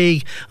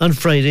Inistioge on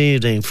Friday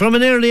evening. From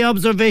an early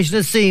observation,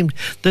 it seemed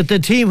that the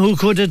team who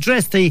could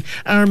address the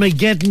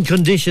Armageddon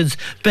conditions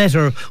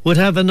better would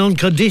have an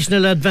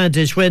unconditional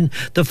advantage when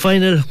the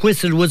final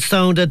whistle would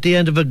sound at the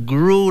end of a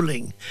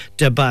gruelling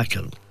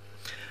debacle.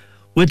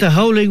 With the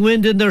howling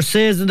wind in their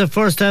sails in the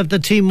first half, the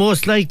team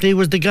most likely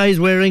was the guys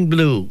wearing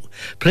blue.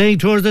 Playing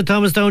towards the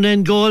Thomastown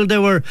end goal, they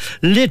were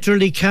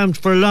literally camped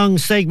for long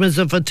segments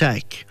of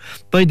attack.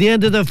 By the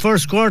end of the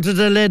first quarter,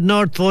 they led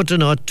North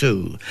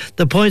 4-2.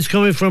 The points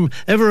coming from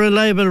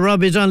ever-reliable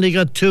Robbie Donnelly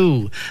got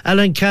 2.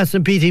 Alan Cass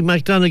and Petey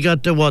McDonagh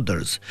got the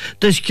others.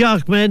 The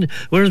Skjok men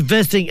were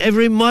investing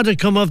every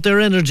modicum of their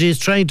energies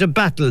trying to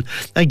battle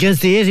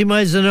against the 80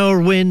 miles an hour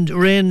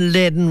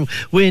rain-laden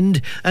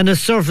wind, and a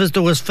surface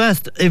that was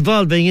fast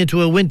evolving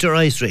into a winter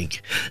ice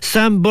rink.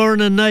 Sam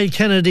Byrne and Niall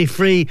Kennedy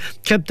Free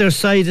kept their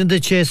side in the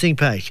chasing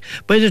pack.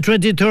 By the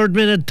 23rd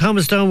minute,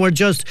 Thomastown were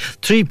just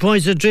 3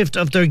 points adrift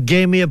of their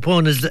gamey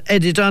opponents.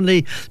 Eddie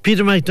Donnelly,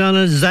 Peter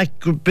McDonald, Zach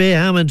Bay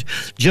Hammond,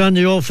 John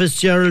Joe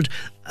Fitzgerald,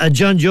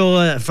 John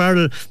Joe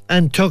Farrell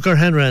and Tucker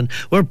Henran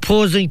were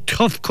posing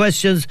tough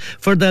questions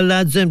for the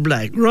lads in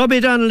black.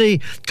 Robbie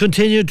Donnelly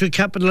continued to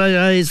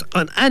capitalise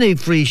on any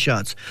free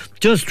shots.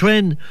 Just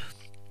when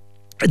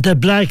the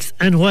Blacks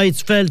and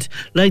Whites felt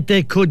like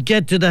they could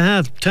get to the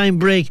half-time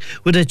break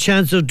with a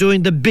chance of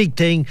doing the big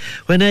thing,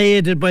 when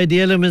aided by the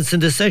elements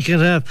in the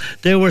second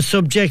half, they were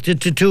subjected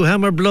to 2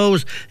 hammer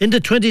blows in the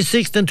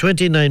 26th and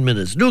 29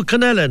 minutes. Luke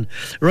Connellan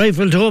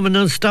rifled home an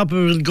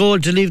unstoppable goal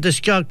to leave the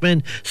Skjok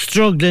men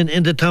struggling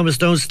in the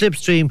Thomastown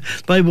slipstream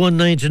by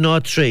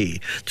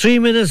 1-9-3. 3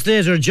 minutes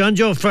later, John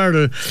Joe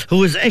Farrell, who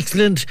was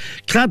excellent,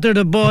 clattered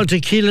a ball to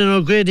Keelan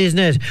O'Grady's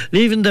net,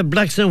 leaving the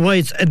Blacks and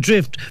Whites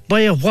adrift by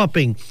a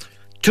whopping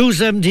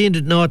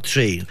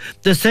 2-17-3.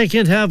 The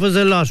second half was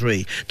a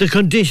lottery. The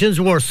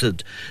conditions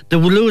worsened. The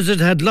losers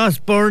had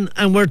lost Byrne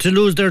and were to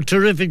lose their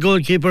terrific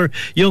goalkeeper,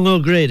 young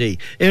O'Grady,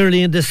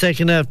 early in the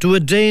second half to a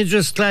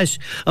dangerous clash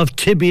of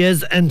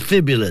tibias and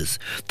fibulas.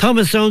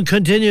 Thomastown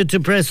continued to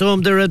press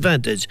home their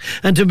advantage,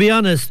 and to be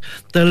honest,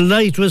 the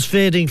light was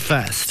fading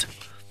fast.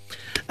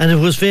 And it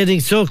was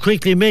fading so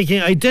quickly,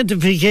 making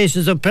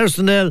identifications of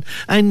personnel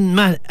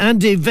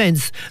and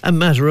events a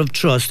matter of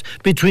trust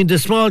between the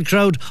small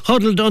crowd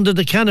huddled under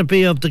the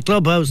canopy of the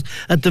clubhouse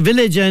at the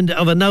village end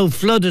of a now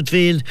flooded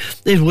field.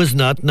 It was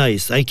not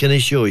nice, I can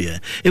assure you.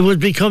 It was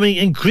becoming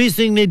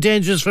increasingly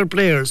dangerous for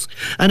players,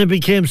 and it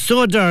became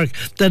so dark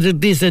that at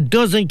least a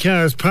dozen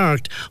cars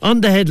parked on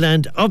the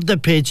headland of the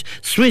pitch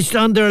switched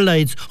on their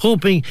lights,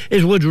 hoping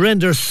it would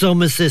render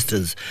some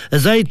assistance.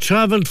 As I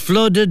travelled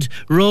flooded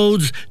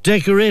roads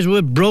decorated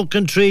with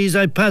broken trees,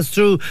 I passed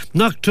through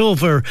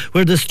Knocktover,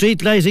 where the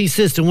street lighting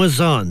system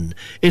was on.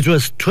 It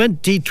was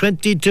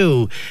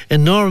 2022.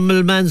 In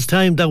normal man's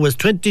time, that was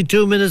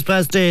 22 minutes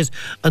past 8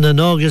 on an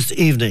August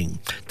evening.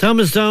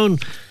 Thomastown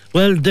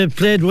Well, they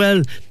played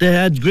well. They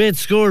had great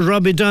scores.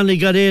 Robbie Donnelly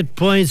got 8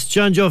 points.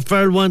 John Joe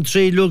Farrell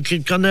 1-3. Luke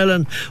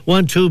Connellan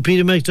 1-2.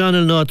 Peter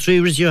McDonald 3.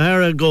 Richie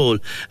O'Hara goal.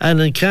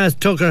 Alan Cass,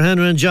 Tucker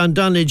Hannon, John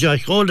Donnelly,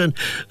 Josh Holden,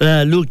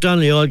 Luke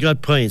Donnelly all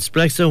got points.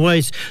 Blacks and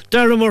Whites.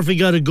 Darragh Murphy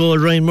got a goal.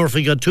 Ryan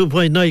Murphy got 2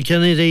 points. Niall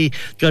Kennedy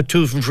got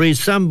 2 from free.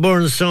 Sam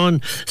Burns'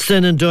 son,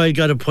 Sten Doyle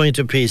got a point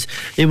apiece.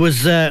 It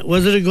was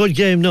it a good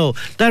game? No.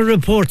 That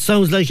report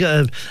sounds like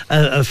a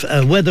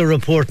weather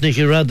report,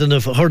 Nicky, rather than a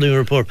hurling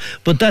report.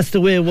 But that's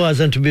the way it was.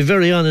 And to be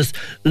very honest,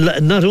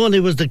 not only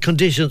was the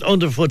conditions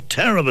underfoot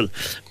terrible,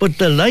 but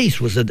the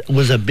light was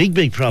a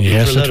big problem.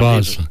 Yes, for a lot it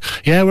was. of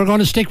Yeah, we're going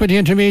to stick with the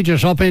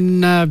intermediates up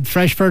in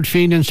Freshford,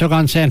 Feenan,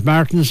 Sugan, St.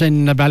 Martin's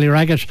in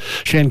Ballyragget.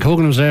 Shane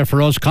Coogan was there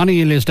for us.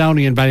 Connie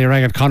Lisdowney in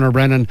Ballyragget, Conor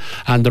Brennan,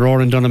 and the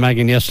Roaring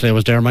Dunnamaggin yesterday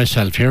was there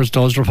myself. Here's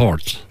those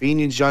reports.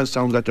 Fenians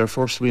Johnstown got their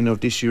first win of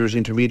this year's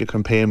intermediate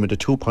campaign with a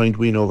 2-point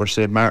win over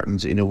St.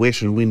 Martin's in a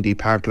wet and windy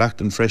Park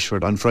Lachlan,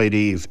 Freshford on Friday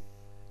eve.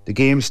 The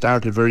game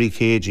started very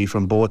cagey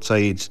from both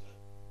sides,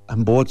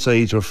 and both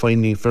sides were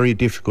finding it very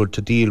difficult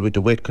to deal with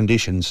the wet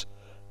conditions.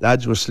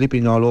 Lads were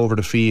slipping all over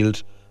the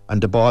field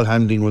and the ball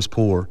handling was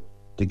poor.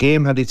 The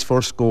game had its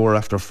first score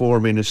after 4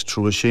 minutes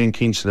through a Shane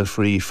Kinsella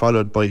free,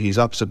 followed by his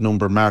opposite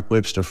number Mark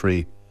Webster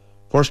free.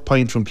 First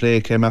point from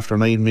play came after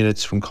 9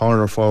 minutes from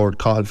corner forward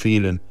Cathal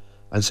Phelan,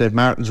 and St.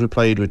 Martin's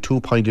replied with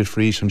 2 pointed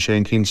frees from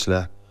Shane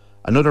Kinsella.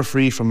 Another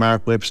free from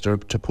Mark Webster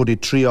to put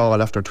it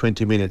 3-all after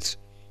 20 minutes.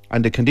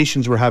 And the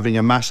conditions were having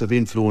a massive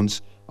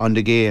influence on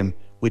the game,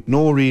 with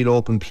no real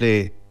open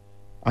play.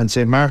 And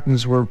St.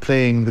 Martin's were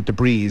playing with the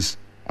breeze,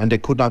 and they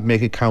could not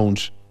make it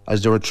count,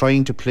 as they were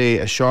trying to play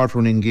a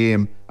short-running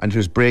game, and it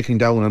was breaking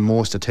down on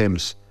most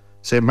attempts.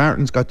 St.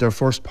 Martin's got their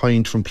first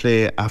point from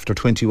play after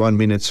 21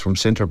 minutes from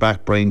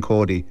centre-back Brian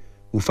Cody,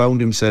 who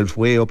found himself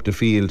way up the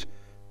field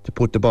to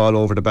put the ball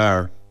over the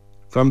bar.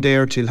 From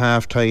there till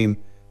half-time,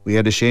 we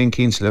had a Shane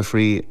Kinsella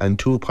free and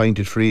 2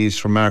 pointed frees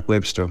from Mark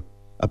Webster.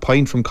 A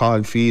point from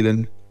Cathal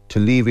Phelan to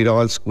leave it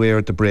all square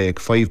at the break,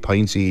 5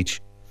 points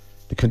each.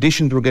 The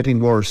conditions were getting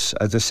worse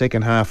as the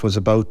second half was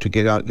about to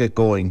get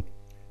going.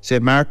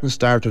 St. Martin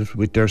started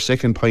with their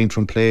second point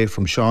from play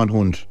from Sean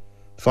Hunt,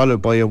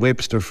 followed by a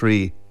Webster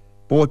free.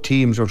 Both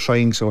teams were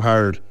trying so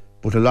hard,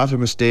 but a lot of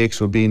mistakes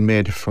were being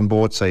made from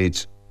both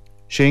sides.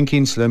 Shane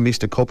Kinsella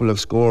missed a couple of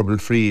scoreable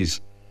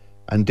frees,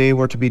 and they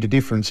were to be the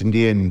difference in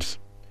the end.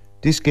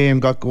 This game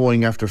got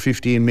going after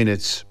 15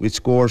 minutes with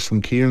scores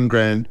from Kieran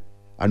Grant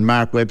and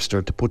Mark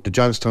Webster to put the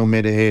Johnstown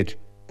men ahead,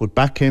 but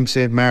back came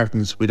St.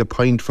 Martin's with a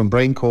point from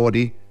Brian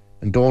Cody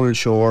and Donald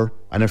Shore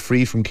and a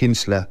free from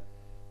Kinsella.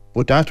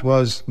 But that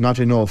was not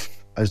enough,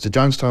 as the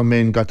Johnstown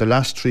men got the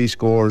last 3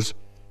 scores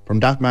from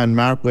that man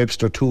Mark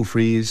Webster, 2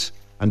 frees,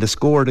 and the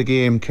score of the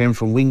game came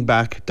from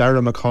wing-back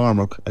Darragh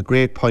McCormack, a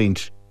great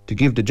point, to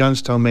give the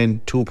Johnstown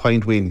men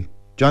 2-point win.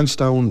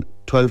 Johnstown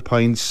 12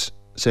 points,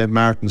 St.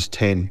 Martin's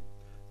 10.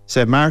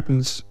 St.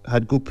 Martin's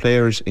had good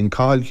players in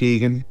Cathal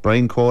Keegan,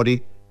 Brian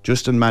Cody,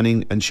 Justin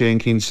Manning and Shane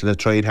Kinsella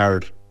tried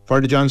hard.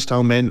 For the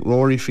Johnstown men,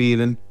 Rory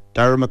Phelan,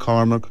 Darragh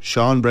McCormack,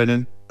 Sean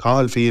Brennan,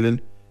 Cathal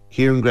Phelan,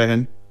 Kieran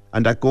Graham,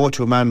 and that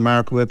go-to man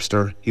Mark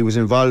Webster. He was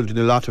involved in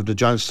a lot of the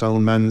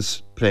Johnstown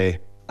men's play.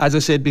 As I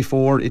said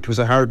before, it was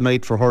a hard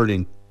night for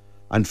hurling,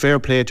 and fair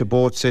play to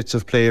both sets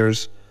of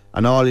players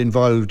and all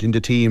involved in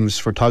the teams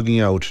for tugging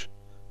out.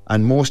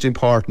 And most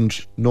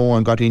important, no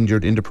one got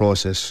injured in the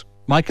process.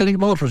 Michael League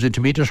Motors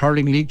Intermediate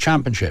Hurling League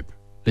Championship.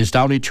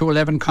 Lisdowney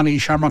 211, Connie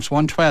Shamrocks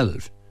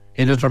 112.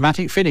 In a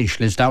dramatic finish,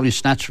 Lisdowney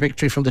snatched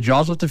victory from the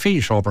jaws of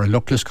defeat over a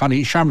luckless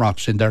Connie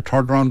Shamrocks in their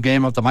third round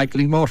game of the Michael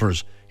League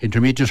Motors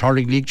Intermediate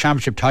Hurling League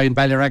Championship tie in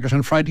Ballyragget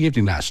on Friday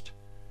evening last.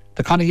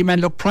 The Connie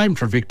men looked primed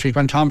for victory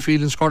when Tom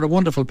Phelan scored a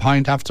wonderful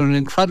point after an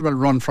incredible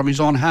run from his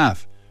own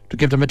half to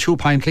give them a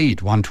 2-point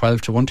lead,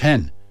 112 to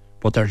 110.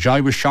 But their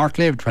joy was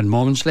short-lived when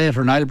moments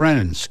later Niall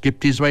Brennan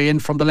skipped his way in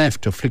from the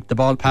left to flick the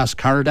ball past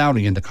Carol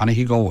Downey in the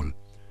Connie goal.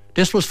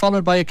 This was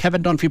followed by a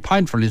Kevin Dunphy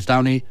point for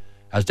Lisdowney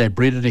as they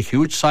breathed a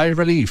huge sigh of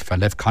relief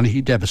and left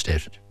Connie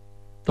devastated.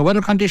 The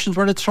weather conditions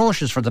were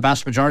atrocious for the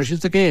vast majority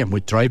of the game,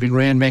 with driving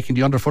rain making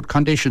the underfoot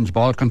conditions,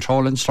 ball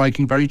control and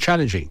striking very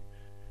challenging.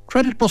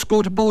 Credit must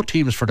go to both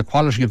teams for the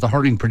quality of the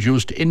hurling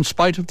produced in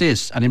spite of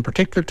this, and in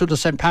particular to the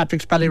St.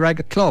 Patrick's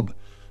Ballyragget club,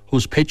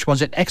 whose pitch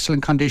was in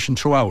excellent condition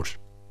throughout.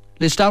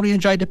 Lisdowney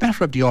enjoyed the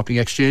better of the opening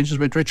exchanges,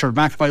 with Richard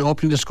McAvoy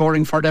opening the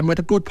scoring for them with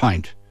a good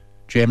point.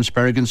 James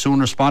Berrigan soon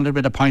responded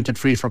with a pointed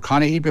free for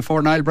Connie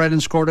before Niall Brennan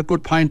scored a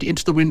good point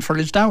into the win for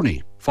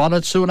Lisdowney,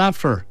 followed soon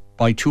after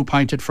by 2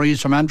 pointed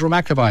frees from Andrew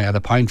McAvoy and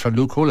a point from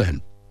Luke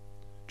Houlihan.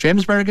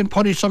 James Berrigan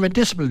punished some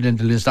indiscipline in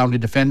the Lisdowney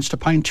defence to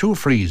point 2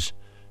 frees,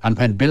 and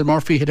when Bill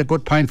Murphy hit a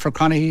good point for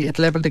Connie, it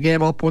levelled the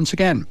game up once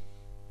again.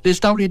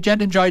 Lisdowney again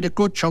enjoyed a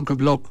good chunk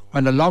of luck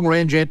when a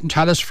long-range Aidan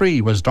Tallis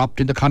free was dropped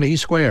into Connie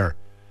square,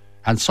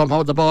 and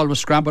somehow the ball was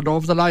scrambled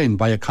over the line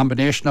by a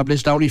combination of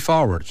Lisdowney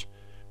forwards,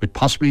 with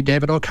possibly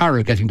David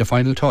O'Carroll getting the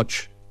final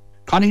touch.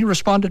 Connie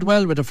responded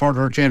well with a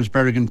further James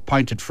Berrigan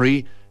pointed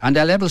free, and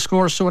a level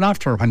score soon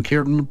after when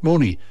Kieran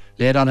Mooney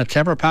laid on a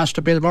clever pass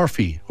to Bill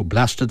Murphy, who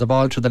blasted the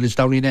ball to the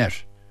Lisdowney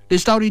net.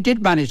 Lisdowney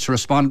did manage to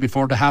respond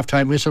before the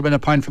half-time whistle with a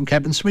point from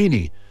Kevin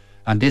Sweeney,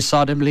 and this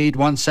saw them lead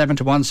 1-7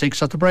 to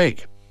 1-6 at the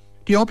break.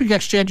 The opening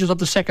exchanges of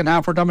the second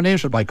half were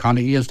dominated by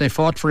Conaghy as they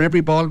fought for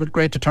every ball with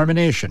great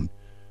determination.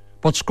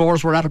 But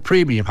scores were at a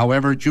premium,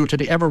 however, due to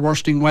the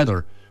ever-worsening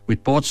weather,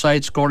 with both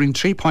sides scoring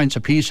 3 points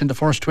apiece in the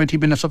first 20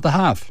 minutes of the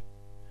half.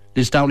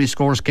 Lisdowney's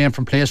scores came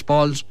from place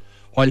balls,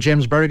 while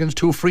James Berrigan's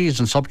 2 frees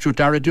and substitute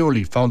Dara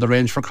Dooley found the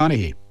range for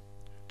Conaghy.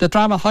 The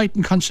drama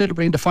heightened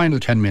considerably in the final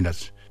 10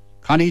 minutes.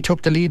 Conaghy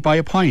took the lead by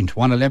a point,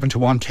 111 to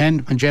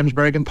 110, when James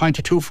Berrigan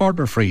pointed 2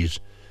 further frees,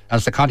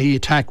 as the Conaghy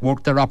attack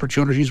worked their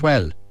opportunities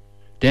well.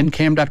 Then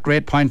came that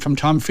great point from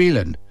Tom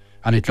Phelan,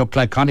 and it looked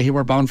like Conaghy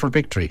were bound for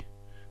victory.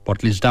 But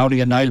Lisdowney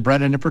and Niall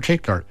Brennan in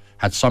particular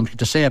had something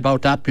to say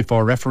about that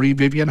before referee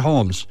Vivian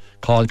Holmes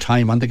called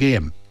time on the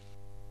game.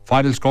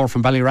 Final score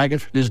from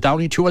Ballyragget,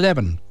 Lisdowney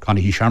 2-11,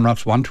 Conaghy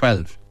Shamrocks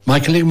 1-12.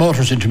 Michael League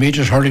Motors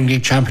Intermediate Hurling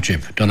League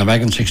Championship,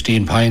 Dunnamaggin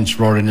 16 points,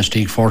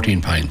 Rower-Inistioge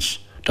 14 points.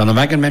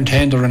 Dunnamaggin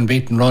maintained their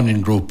unbeaten run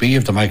in Group B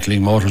of the Michael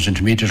League Motors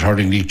Intermediate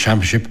Hurling League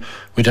Championship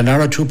with a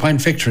narrow 2-point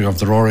victory over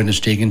the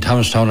Rower-Inistioge in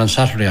Thomastown on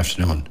Saturday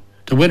afternoon.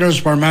 The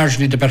winners were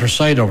marginally the better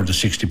side over the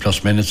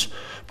 60-plus minutes,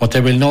 but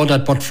they will know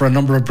that but for a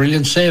number of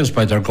brilliant saves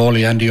by their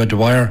goalie Andy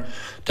O'Dwyer,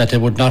 that they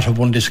would not have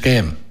won this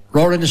game.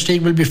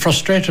 Rower-Inistioge will be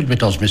frustrated with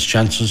those missed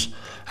chances,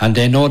 and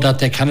they know that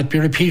they cannot be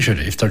repeated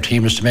if their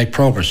team is to make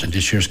progress in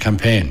this year's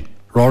campaign.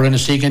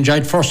 Rower-Inistioge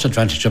enjoyed first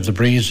advantage of the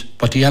breeze,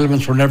 but the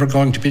elements were never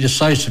going to be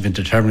decisive in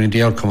determining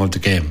the outcome of the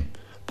game.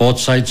 Both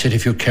sides hit a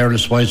few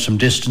careless wides from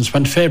distance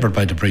when favoured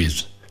by the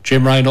breeze.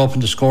 Jim Ryan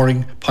opened the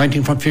scoring,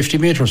 pointing from 50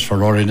 metres for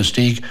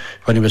Rower-Inistioge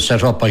when he was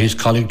set up by his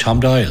colleague Tom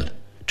Doyle.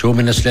 2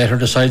 minutes later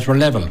the sides were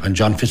level when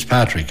John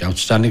Fitzpatrick,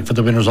 outstanding for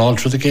the winners all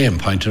through the game,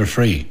 pointed a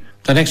free.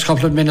 The next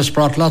couple of minutes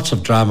brought lots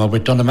of drama,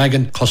 with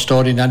Dunnamaggin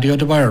custodian Andy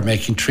O'Dwyer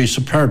making 3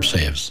 superb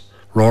saves.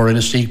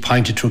 Rower-Inistioge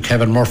pointed to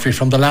Kevin Murphy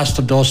from the last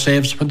of those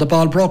saves when the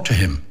ball broke to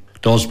him.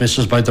 Those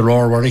misses by the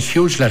Rower were a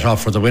huge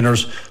let-off for the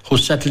winners, who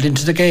settled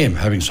into the game,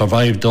 having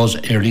survived those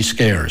early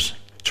scares.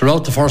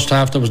 Throughout the first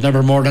half there was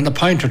never more than a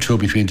point or two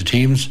between the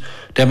teams,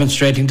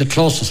 demonstrating the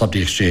closeness of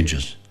the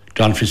exchanges.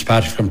 John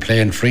Fitzpatrick from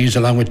play and frees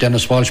along with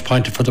Dennis Walsh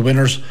pointed for the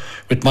winners,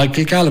 with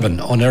Michael Gallivan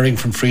unerring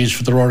from frees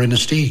for the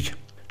Rower-Inistioge.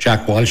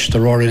 Jack Walsh, the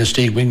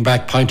Rower-Inistioge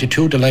wing-back, pointed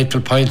 2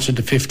 delightful points in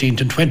the 15th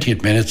and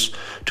 20th minutes,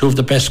 2 of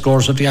the best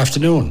scores of the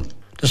afternoon.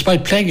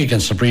 Despite playing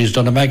against the breeze,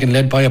 Dunnamaggin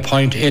led by a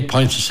point, 8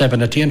 points to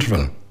 7 at the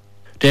interval.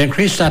 They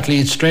increased that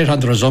lead straight on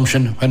the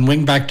resumption when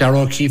wing-back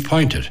Darragh O'Keefe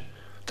pointed.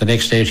 The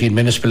next 18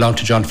 minutes belonged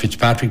to John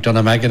Fitzpatrick,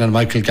 Dunnamaggin and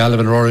Michael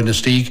Gallivan,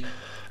 Rower-Inistioge,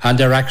 and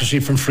their accuracy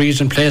from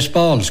frees and place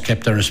balls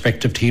kept their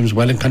respective teams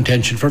well in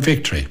contention for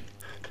victory.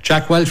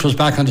 Jack Welch was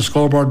back on the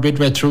scoreboard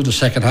midway through the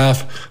second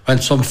half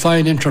when some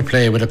fine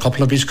interplay with a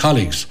couple of his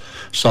colleagues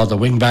saw the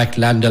wing-back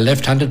land a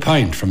left-handed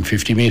point from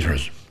 50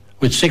 metres.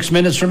 With 6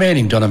 minutes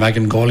remaining,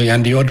 Dunnamaggin goalie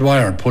Andy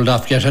O'Dwyer pulled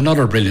off yet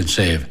another brilliant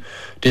save,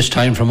 this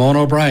time from Owen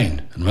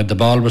O'Brien, and when the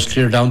ball was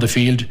cleared down the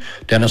field,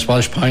 Dennis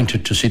Walsh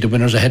pointed to see the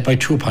winners ahead by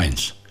 2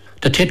 points.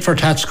 The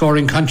tit-for-tat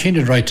scoring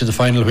continued right to the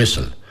final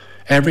whistle.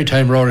 Every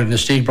time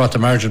Rower-Inistioge brought the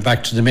margin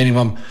back to the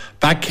minimum,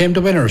 back came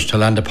the winners to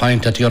land a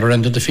point at the other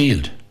end of the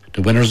field.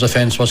 The winners'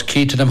 defence was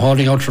key to them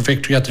holding out for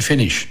victory at the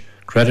finish.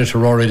 Credit to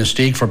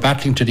Rower-Inistioge for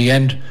battling to the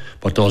end,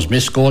 but those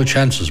missed goal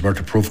chances were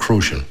to prove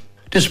crucial.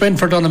 This win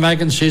for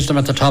Dunnamaggin sees them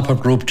at the top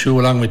of Group 2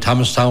 along with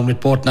Thomastown, with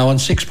both now on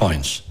 6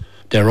 points.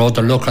 They rode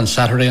their luck on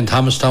Saturday in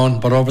Thomastown,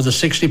 but over the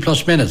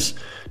 60-plus minutes,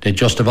 they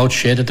just about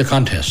shaded the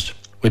contest.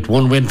 With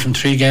 1 win from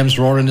 3 games,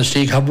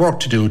 Rower-Inistioge have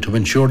work to do to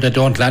ensure they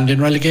don't land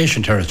in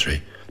relegation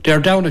territory. They are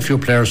down a few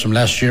players from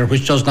last year,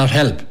 which does not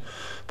help,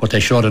 but they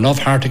showed enough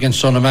heart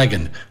against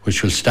Dunnamaggin,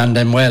 which will stand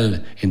them well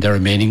in their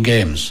remaining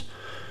games.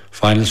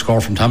 Final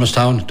score from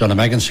Thomastown,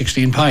 Dunnamaggin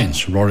 16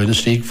 points,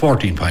 Rower-Inistioge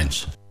 14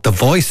 points. The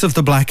voice of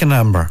the black and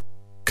amber.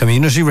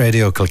 Community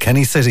Radio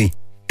Kilkenny City,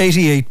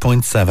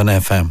 88.7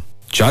 FM.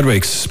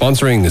 Chadwick's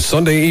sponsoring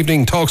Sunday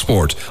evening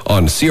Talksport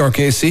on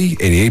CRKC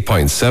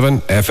 88.7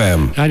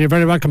 FM. And you're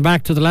very welcome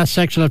back to the last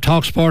section of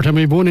Talksport, and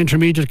we've one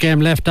intermediate game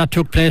left that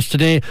took place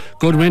today.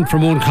 Good win for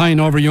Moonkyne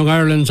over Young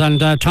Ireland's, and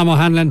Tom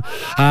O'Hanlon,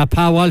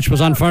 Pa Walsh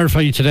was on fire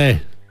for you today.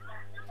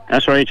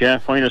 That's right, yeah.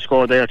 Final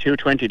score there,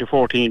 220 to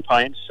 14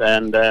 points,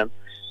 and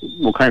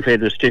Moonkyne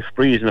played with a stiff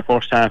breeze in the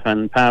first half,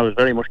 and Pa was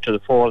very much to the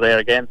fore there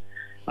again,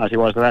 as he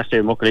was the last day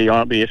of Muckley,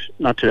 albeit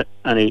not to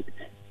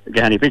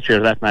get any picture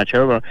of that match.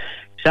 However,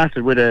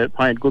 started with a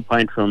good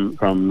point from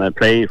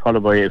play,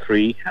 followed by a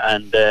free,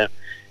 and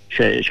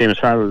Seamus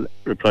Farrell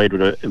replied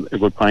with a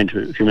good point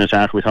a few minutes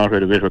after. We thought we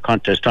had a bit of a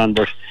contest on,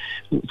 but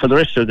for the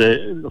rest of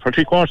for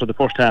 3/4 of the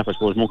first half, I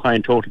suppose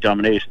Moonkyne totally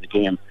dominated the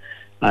game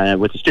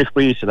with a stiff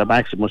breeze to their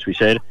backs, it must be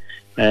said.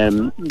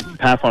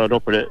 Pa followed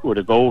up with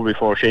a goal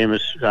before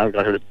Seamus Farrell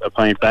got a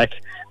point back.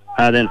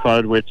 Pa then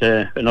followed with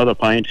another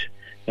point,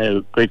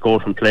 a great goal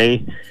from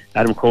play.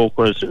 Adam Coke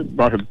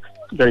brought a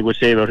very good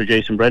save out of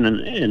Jason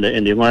Brennan in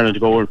the Young Ireland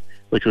goal,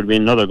 which would be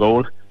another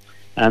goal.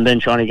 And then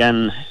Sean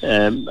Gann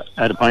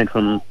had a point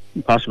from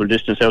possible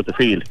distance out the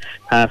field.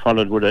 Pa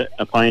followed with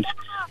a point,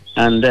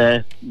 and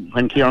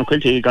when Kieran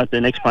Quilty got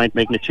the next point,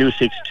 making it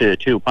 2-6 to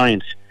 2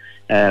 points,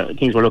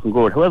 things were looking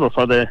good. However,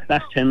 for the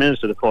last 10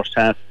 minutes of the first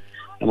half,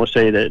 I must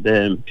say that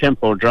the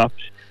tempo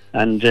dropped,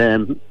 and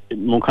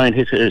Moonkind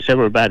hit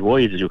several bad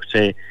wides, as you could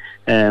say,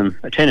 10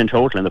 in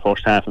total in the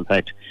first half, in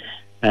fact.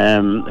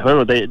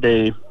 However,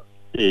 they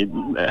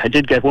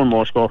did get one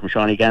more score from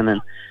Shawnee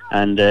Gannon,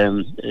 and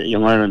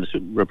Young Ireland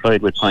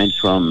replied with points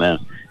from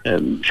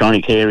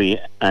Shawnee Carey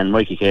and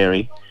Mikey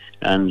Carey,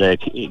 and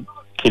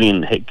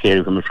Killian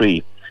Carey from a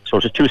free. So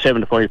it's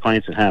 2-7 to 5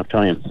 points at half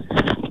time.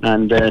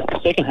 And the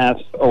second half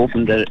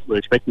opened, we're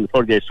expecting the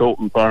floodgates to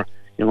open for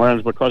Young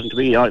Ireland, but it wasn't to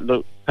be.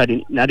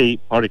 Patrick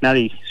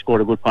Natty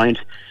scored a good point.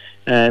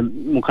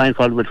 Moonkind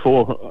followed with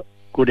 4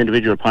 good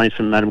individual points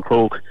from Adam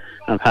Croke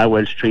and Pat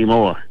Welch 3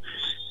 more.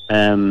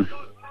 Young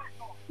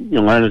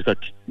Ireland's got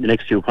the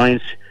next 2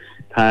 points.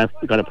 Pat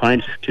got a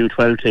point,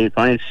 2-12 to 8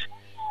 points.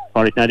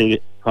 Patrick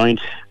Natty point,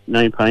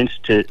 9 points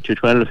to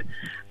 12.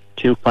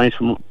 2 points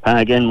from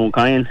Pat again,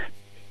 Moonkind.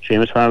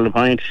 Seamus Farrell a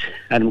point.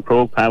 Adam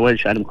Croke, Pat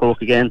Welch, Adam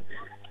Croke again.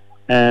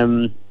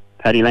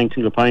 Paddy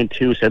Langton a point,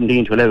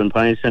 17 to 11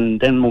 points. And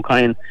then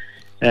Moonkind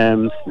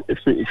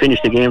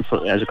finished the game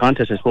as a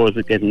contest, I suppose,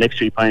 with getting the next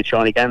 3 points.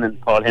 Shawnee Gannon,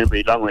 Paul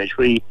Henry, long range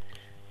free,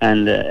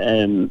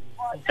 and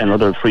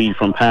another free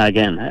from Pa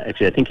again.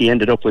 Actually, I think he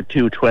ended up with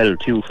 2-12,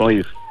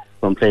 2-5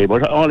 from play.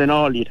 But all in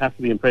all, you'd have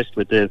to be impressed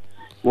with the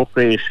work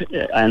rate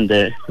and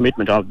the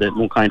commitment of the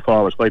Moonkind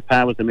forwards. While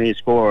Pa was the main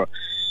scorer,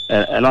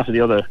 a lot of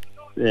the other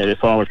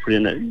forwards put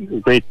in a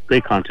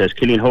great contest.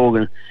 Killian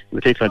Hogan, in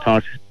particular, I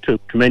thought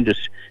took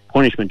tremendous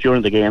punishment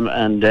during the game,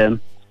 and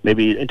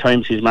maybe at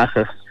times his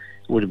matter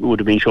would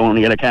have been shown a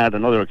yellow card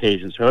on other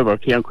occasions. However,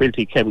 Kieran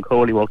Quilty, Kevin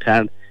Crowley worked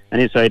hard,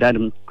 and inside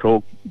Adam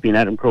Croke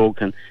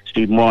and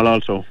Stephen Wall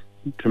also,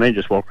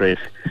 tremendous work rate.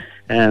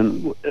 A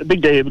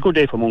big day, a good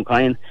day for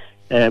Moonkind.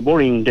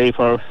 Worrying day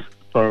for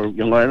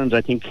Young Ireland.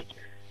 I think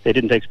they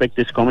didn't expect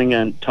this coming,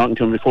 and talking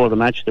to them before the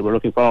match, they were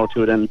looking forward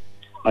to it, and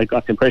I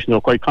got the impression they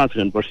were quite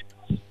confident, but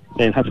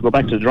they'll have to go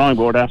back to the drawing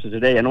board after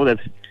today. I know that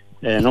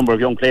a number of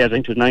young players, I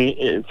think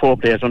there's 4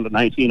 players under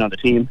 19 on the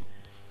team,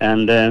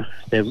 and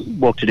they've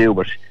work to do,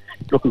 but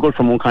looking good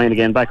for Moonkind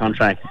again, back on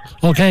track.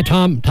 Okay,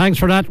 Tom, thanks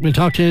for that. We'll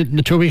talk to you in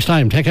 2 weeks'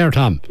 time. Take care,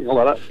 Tom.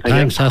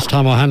 Thanks. That's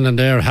Tom O'Hanlon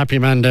there, happy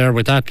man there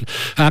with that.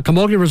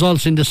 Camogie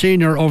results in the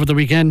senior over the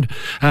weekend.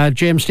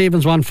 James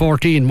Stevens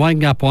 114,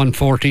 Winegap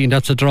 114,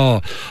 that's a draw.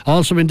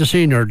 Also in the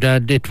senior,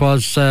 it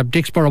was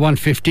Dixborough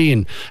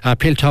 115,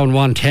 Piltown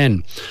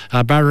 110,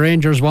 Barra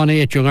Rangers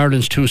 18, Young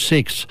Ireland's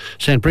 26,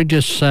 St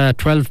Bridget's 13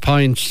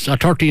 points,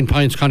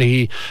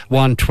 Conahee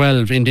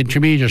 112. In the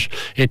intermediate,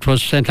 it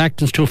was St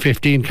Lacton's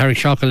 215,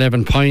 Carrickshock 11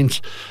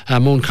 points,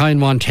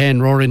 Moonkind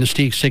 110, Roaring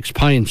Steak 6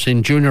 points.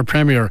 In Junior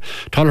Premier,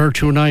 Tullher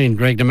 29,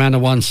 Greg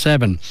DeMana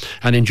 17,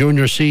 and in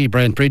Junior C,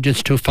 Brent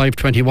Bridget's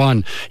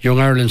 2521, Young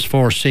Ireland's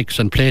 46.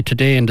 And played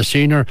today in the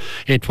senior,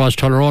 it was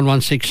Tullerone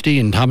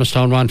 116,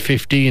 Thomastown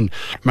 115,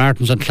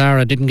 Martins and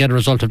Clara didn't get a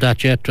result of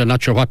that yet. I'm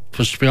not sure what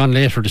was to be on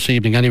later this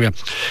evening anyway.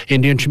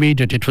 In the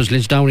intermediate, it was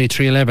Lisdowney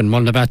 311,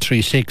 Mulnabat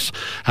 36,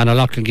 and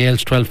Loughlin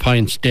Gales 12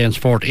 points,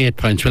 Danesfort 8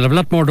 points. We'll have a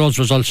lot more of those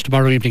results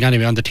tomorrow evening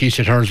anyway on the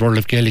TC Turns World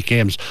of Gaelic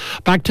Games.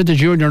 Back to the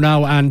junior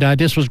now, and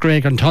this was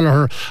Greg and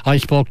Tullher. I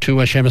spoke to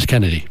Seamus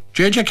Kennedy.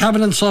 JJ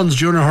Cavan and Sons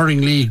Junior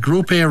Hurling League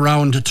Group A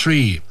Round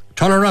 3.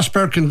 Tullher Ross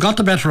Birkin got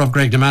the better of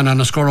Greg DeMana on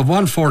a score of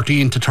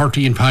 114 to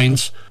 13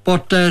 points.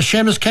 But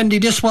Seamus Kennedy,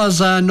 this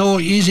was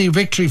no easy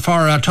victory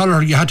for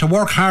Tullher. You had to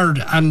work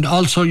hard, and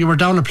also you were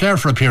down a player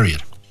for a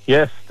period.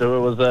 Yes, there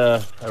was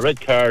a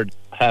red card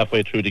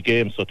halfway through the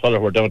game, so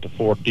Tullher were down to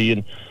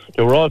 14.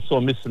 They were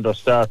also missing their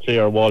star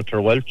player,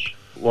 Walter Welch.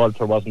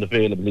 Walter wasn't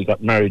available, he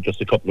got married just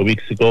a couple of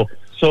weeks ago.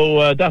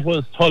 So that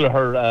was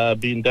Tullher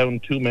being down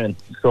 2 men.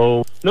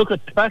 So look, at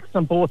backs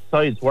on both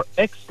sides were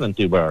excellent,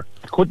 they were.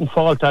 Couldn't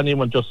fault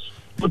anyone, just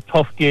good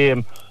tough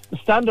game. The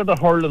standard of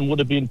hurling would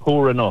have been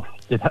poor enough.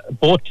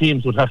 Both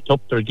teams would have to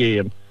up their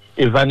game.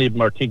 If any of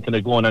them are thinking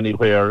of going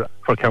anywhere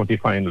for county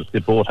finals, they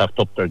both have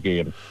to up their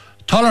game.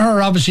 Tullher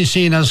are obviously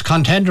seen as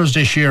contenders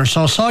this year,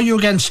 so saw you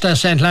against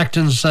St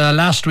Lacton's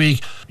last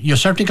week. You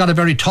certainly got a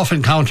very tough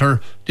encounter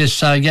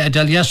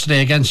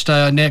yesterday against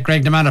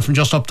Greg DeMana from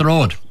just up the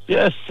road.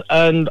 Yes,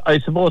 and I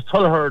suppose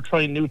Tullher are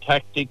trying new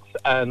tactics,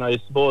 and I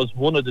suppose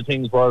one of the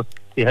things was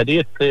he had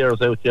 8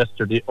 players out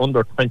yesterday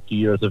under 20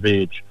 years of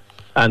age,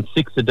 and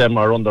 6 of them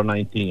are under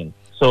 19.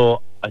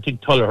 So I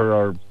think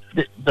Tullher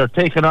they're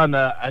taking on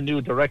a new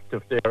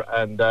directive there,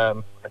 and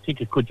I think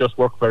it could just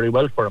work very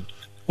well for them.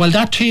 Well,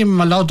 that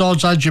team, a lot of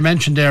those as you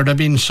mentioned there, they've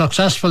been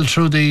successful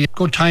through the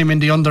good time in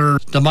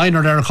the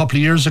minor there a couple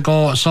of years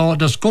ago, so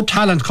there's good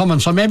talent coming,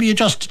 so maybe you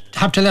just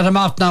have to let them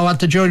off now at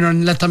the junior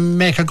and let them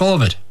make a go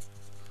of it.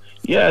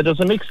 Yeah,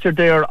 there's a mixture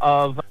there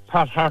of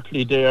Pat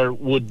Hartley there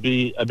would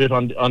be a bit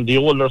on the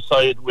older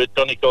side with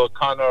Donegal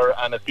O'Connor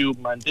and a few of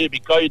them, and they'll be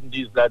guiding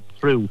these lads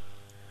through,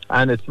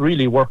 and it's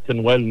really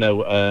working well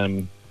now.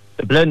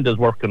 The blend is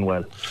working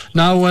well.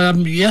 Now,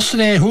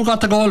 yesterday, who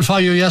got the goal for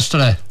you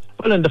yesterday?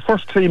 Well, in the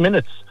first 3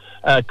 minutes,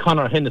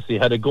 Conor Hennessy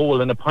had a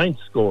goal and a point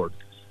scored.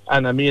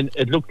 And, I mean,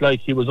 it looked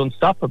like he was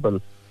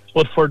unstoppable.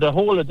 But for the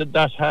whole of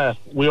that half,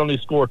 we only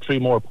scored 3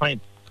 more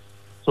points.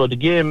 So the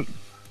game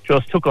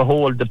just took a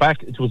hold.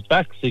 It was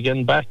backs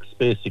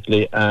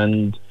basically,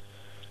 and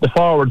the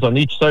forwards on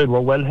each side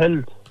were well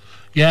held.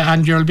 Yeah,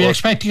 and you'll be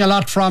expecting a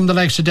lot from the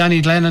likes of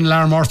Danny Glenn and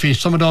Lar Murphy.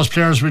 Some of those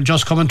players were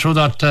just coming through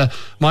that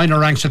minor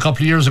ranks a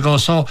couple of years ago.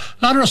 So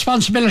a lot of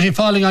responsibility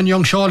falling on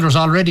young shoulders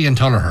already in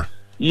Tullaher.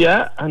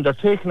 Yeah, and they're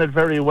taking it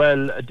very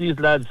well. These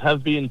lads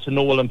have been to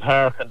Nolan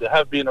Park and they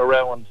have been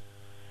around.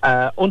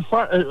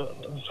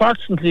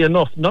 Unfortunately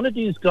enough, none of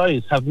these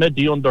guys have made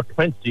the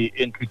under-20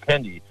 in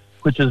Kilkenny,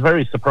 which is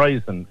very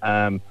surprising.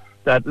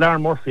 That Lar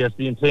Murphy has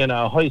been playing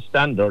at a high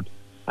standard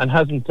and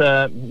hasn't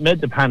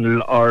made the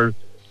panel or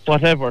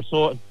whatever.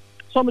 So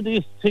some of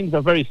these things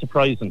are very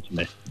surprising to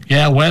me.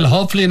 Yeah, well,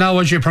 hopefully now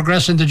as you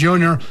progress into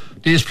junior,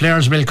 these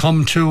players will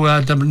come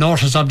to the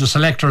notice of the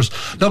selectors.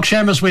 Look,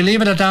 Seamus, we'll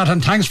leave it at that,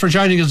 and thanks for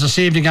joining us this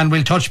evening, and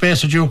we'll touch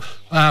base with you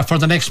for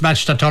the next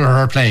match that Tullaher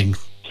are playing.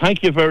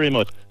 Thank you very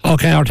much.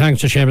 Okay, our thanks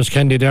to Seamus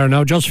Kennedy there.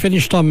 Now, just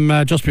finished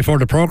just before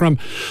the programme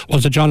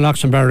was the John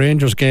Locks and Barra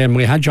Rangers game.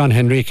 We had John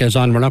Henriquez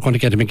on. We're not going to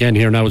get him again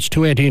here now. It's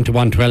 218 to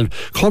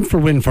 112. Comfort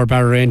win for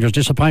Barra Rangers.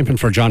 Disappointment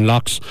for John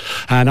Locks.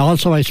 And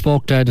also I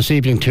spoke this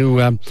evening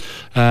to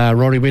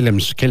Rory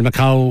Williams.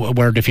 Kilmacow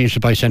were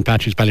defeated by St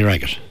Patrick's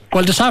Ballyraggett.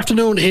 Well, this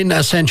afternoon in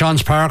St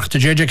John's Park, the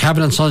JJ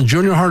Cavan & Sons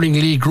Junior Hurling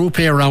League Group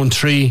A Round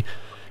 3,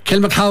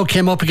 Kilmacow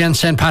came up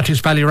against St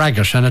Patrick's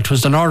Ballyraggett, and it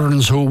was the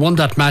Northerns who won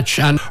that match.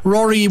 And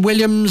Rory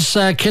Williams,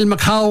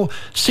 Kilmacow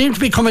seemed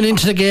to be coming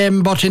into the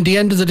game, but in the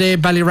end of the day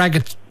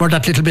Ballyraggett were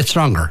that little bit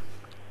stronger.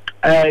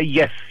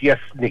 Yes,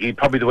 Nicky,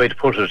 probably the way to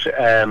put it.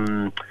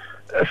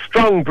 A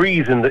strong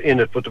breeze in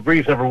it, but the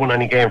breeze never won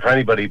any game for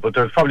anybody. But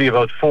there's probably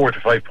about 4 to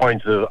 5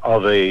 points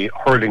of a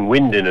hurling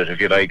wind in it, if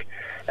you like.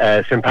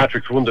 St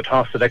Patrick's won the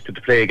toss, selected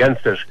to play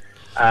against it,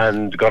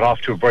 and got off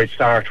to a bright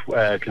start.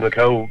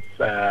 Kilmacow,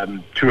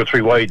 2 or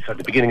 3 wides at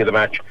the beginning of the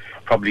match,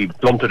 probably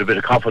blunted a bit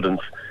of confidence.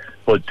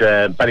 But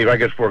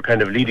Ballyraggett were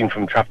kind of leading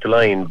from trap to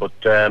line. But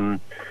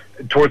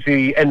towards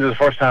the end of the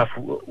first half,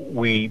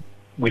 we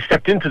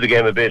stepped into the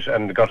game a bit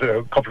and got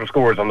a couple of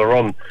scores on the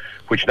run,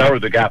 which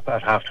narrowed the gap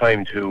at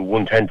half-time to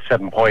 110 to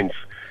 7 points.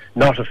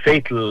 Not a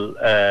fatal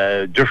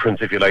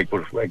difference, if you like,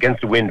 but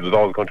against the wind was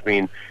always going to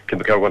mean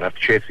Kilmacow were going to have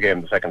to chase the game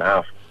in the second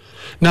half.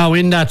 Now,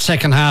 in that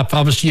second half,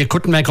 obviously you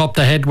couldn't make up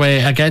the headway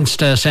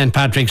against St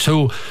Patrick's,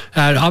 who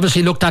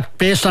obviously looked at,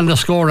 based on the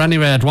score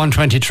anyway, at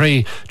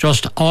 123,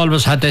 just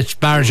always had this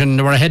margin.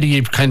 They were ahead of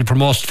you kind of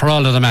for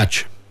all of the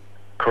match.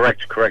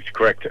 Correct.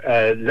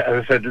 As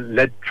I said,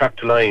 led trap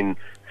to line.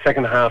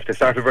 Second half, they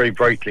started very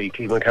brightly.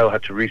 Kilmacow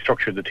had to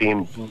restructure the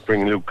team,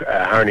 bringing Luke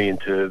Harney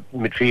into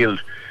midfield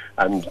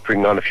and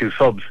bringing on a few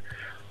subs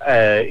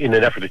in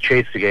an effort to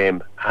chase the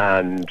game.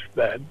 And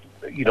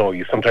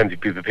you sometimes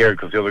be prepared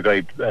because the other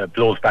guy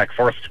blows back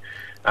first,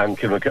 and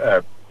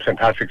St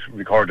Patrick's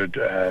recorded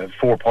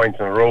 4 points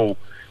in a row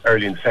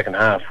early in the second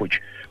half, which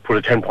put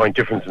a 10-point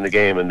difference in the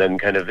game, and then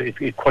kind of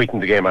it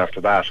quietened the game after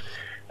that.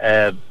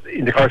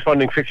 In the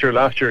corresponding fixture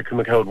last year,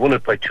 Kilmacow had won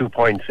it by 2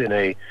 points in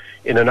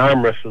an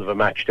arm wrestle of a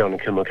match down in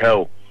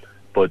Kilmacow,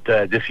 but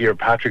this year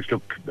Patrick's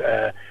look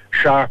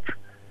sharp,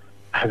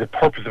 has a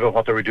purpose about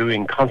what they were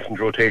doing, constant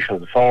rotation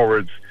of the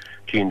forwards.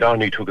 Keane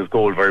Downey took his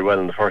goal very well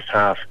in the first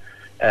half.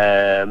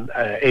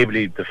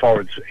 The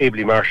forwards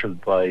ably marshalled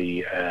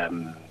by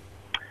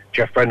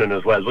Jeff Brennan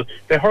as well, but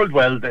they hurled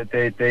well.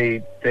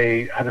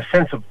 They had a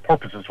sense of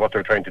purpose as to what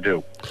they're trying to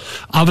do.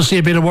 Obviously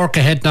a bit of work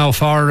ahead now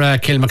for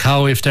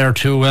Kilmacow if they're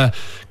to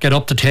get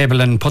up the table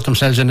and put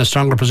themselves in a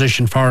stronger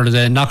position for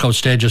the knockout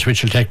stages,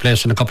 which will take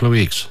place in a couple of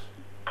weeks.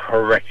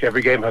 Correct.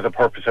 Every game has a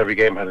purpose, every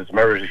game has its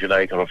merit, if you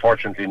like, and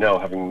unfortunately now,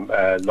 having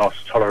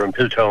lost Tullaher and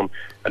Piltown,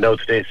 and now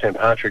today St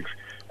Patrick's,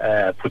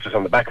 puts us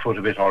on the back foot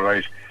a bit, all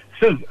right.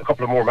 Still a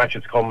couple of more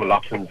matches to come,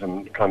 Loughlin's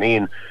and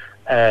Cloneen,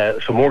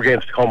 so more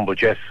games to come,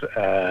 but yes,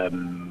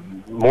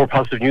 more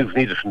positive news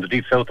needed from the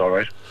Deep South, all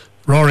right.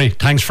 Rory,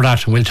 thanks for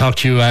that, and we'll talk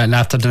to you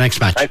after the next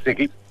match. Thanks,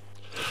 Nicky.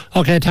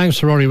 Okay, thanks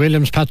to Rory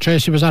Williams. Pat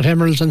Tracy was at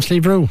Emeralds and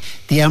Slieve Roo.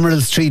 The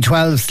Emeralds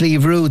 3-12,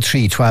 Slieve Roo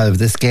 3-12.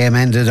 This game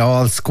ended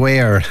all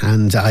square,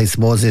 and I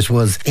suppose it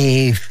was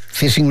a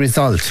fitting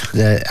result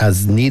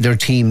as neither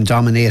team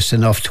dominated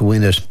enough to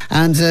win it.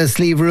 And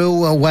Slieve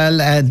Roo,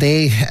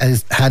 they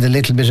had a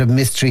little bit of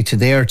mystery to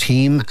their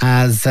team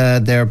as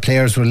their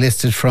players were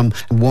listed from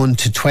 1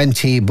 to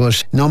 20,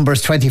 but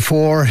numbers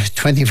 24,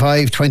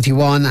 25,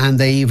 21, and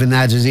they even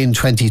added in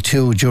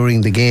 22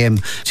 during the game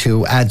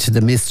to add to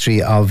the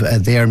mystery of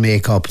their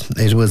make-up.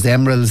 It was the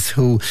Emeralds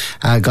who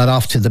got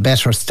off to the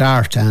better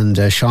start,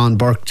 and Sean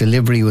Burke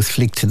delivery was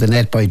flicked to the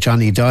net by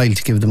Johnny Doyle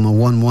to give them a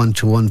 1-1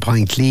 to 1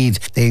 point lead.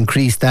 They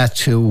increased that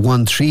to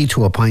 1-3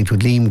 to a point,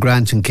 with Liam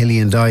Grant and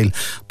Killian Doyle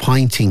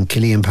pointing.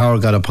 Killian Power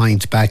got a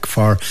point back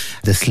for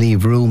the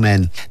Slieve Roo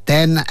men.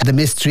 Then the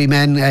mystery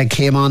men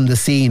came on the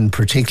scene,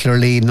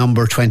 particularly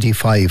number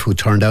 25, who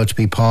turned out to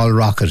be Paul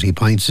Rocket. He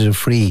pointed a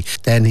free.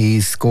 Then he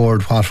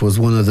scored what was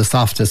one of the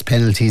softest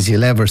penalties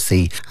you'll ever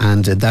see,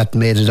 and that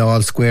made it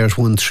all square at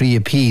 1-3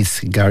 apiece.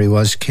 Gary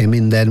Walsh came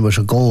in then with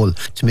a goal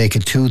to make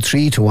it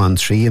 2-3 to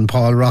 1-3, and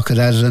Paul Rocket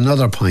added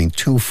another point,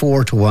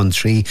 2-4 to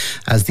 1-3,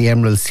 as the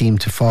Emeralds seemed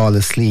to fall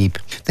asleep.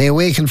 They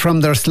awakened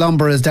from their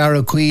slumber as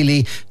Dara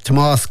Queally,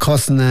 Tomas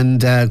Cusson and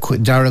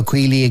Dara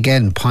Queally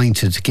again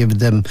pointed to give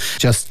them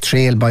just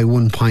trail by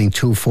 1 point,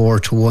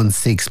 2-4 to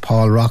 1-6.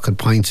 Paul Rocket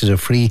pointed a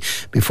free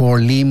before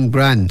Liam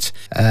Grant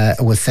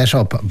was set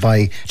up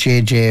by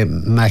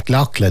JJ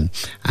McLaughlin,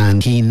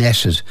 and he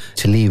netted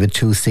to leave it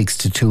 2-6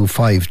 to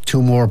 2-5.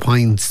 2 more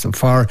points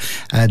for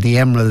the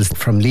Emeralds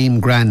from Liam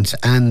Grant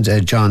and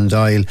John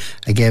Doyle.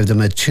 I gave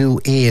them a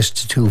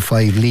 2-8 to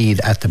 2-5 lead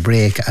at the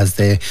break as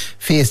they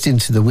faced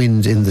into the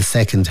wind in the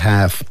second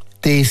half.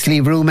 The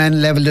Slieve Roo men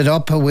levelled it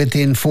up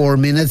within 4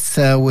 minutes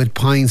with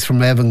points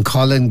from Evan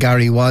Cullen,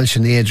 Gary Walsh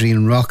and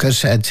Adrian Rocket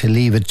to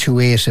leave it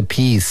 2-8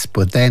 apiece.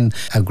 But then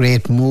a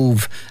great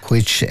move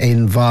which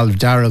involved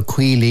Dara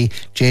Queally,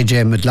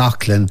 JJ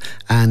McLaughlin,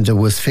 and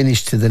was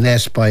finished to the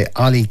net by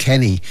Ollie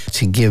Kenny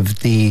to give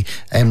the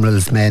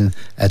Emeralds men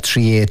a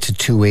 3-8 to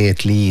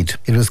 2-8 lead.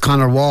 It was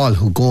Conor Wall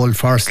who goaled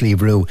for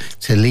Slieve Roo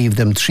to leave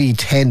them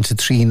 3-10 to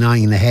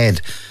 3-9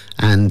 ahead.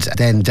 And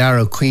then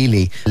Dara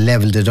Queally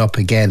levelled it up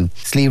again.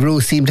 Slieve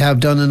Roo seemed to have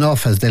done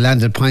enough as they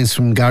landed points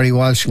from Gary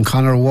Walsh and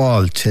Conor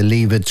Wall to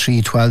leave it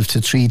 3-12 to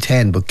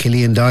 3-10, but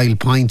Killian Doyle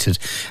pointed,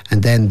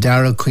 and then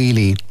Dara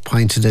Queally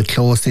pointed a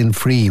close-in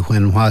free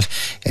when what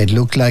it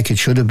looked like it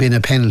should have been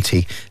a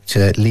penalty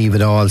to leave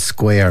it all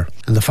square.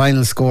 And the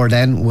final score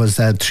then was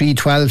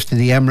 3-12 to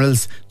the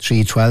Emeralds,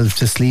 3-12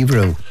 to Slieve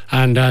Roo.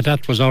 And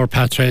that was our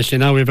Pat Tracy.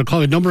 Now we've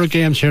a number of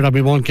games here that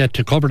we won't get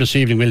to cover this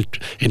evening. We'll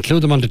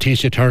include them on the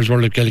TC Thurs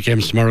World of Gaelic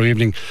Games tomorrow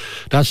evening.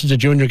 That's the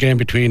junior game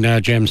between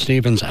James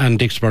Stevens and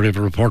Dixbury. We have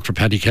a report for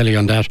Paddy Kelly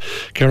on that.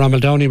 Kieran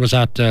Muldowney was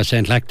at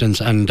St.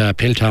 Lactans and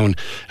Pilltown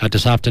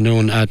this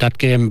afternoon. That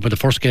game, but the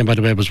first game by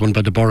the way was won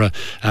by the Borough.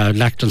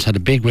 Lactans had a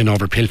big win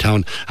over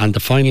Pilltown, and the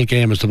final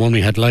game is the one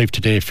we had live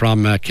today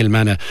from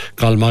Kilmanagh,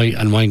 Galmoy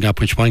and Windgap,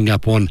 which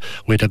Windgap won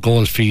with a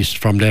goal feast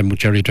from them.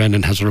 Jerry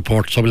Drennan has a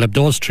report, so we'll have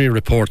those 3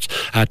 reports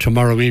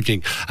tomorrow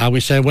evening. We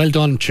say well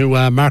done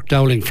to Mark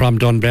Dowling from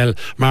Dunbell.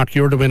 Mark,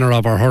 you're the winner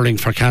of our Hurling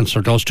for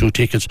Cancer, those 2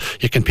 tickets.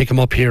 You can pick them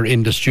up here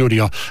in the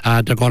studio.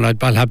 I'll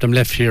have them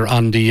left here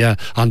on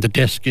the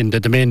desk, in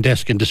the main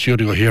desk in the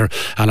studio here,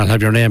 and I'll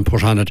have your name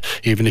put on it.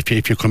 Even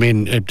if you come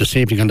in this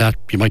evening on that,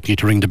 you might need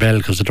to ring the bell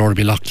because the door will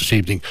be locked this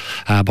evening.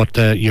 But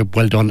you're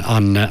well done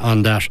on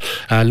that.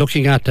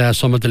 Looking at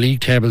some of the league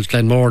tables,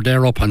 Glenmore,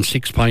 they're up on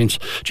 6 points.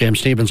 James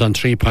Stevens on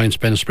 3 points.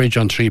 Bennettsbridge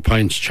on 3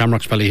 points.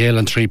 Shamrocks Ballyhale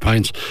on 3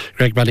 points.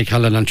 Greg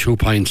Ballycullen on 2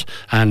 points,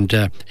 and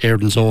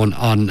Airdens Own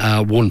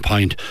on 1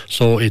 point.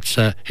 So it's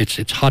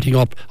hotting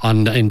up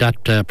in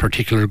that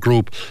particular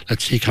group.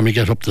 Let's see, can we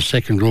get up the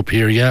second group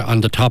here? Yeah,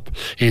 on the top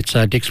it's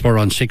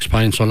Dixborough on 6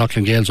 points,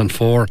 O'Loughlin Gales on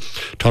 4,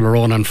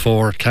 Tullaroan on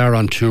 4, Clare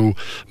on 2,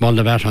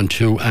 Mullavat on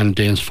 2, and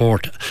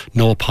Danesfort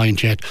no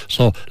point yet.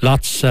 So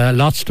lots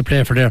to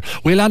play for there.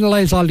 We'll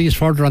analyse all these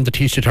further on the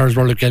TC Thurs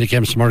World of Gaelic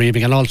Games tomorrow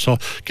evening, and also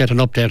get an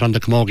update on the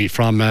Camogie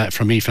from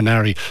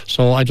Efanari.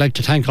 So I'd like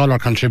to thank all our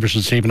contributors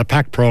this evening. A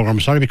packed programme.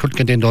 Sorry we couldn't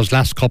get in those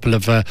last couple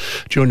of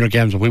junior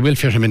games, but we will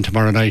fit them in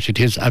tomorrow night. It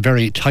is a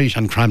very tight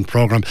and cramped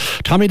programme.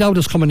 Tommy Dowd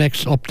is coming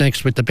up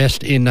next with the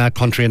best in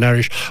country and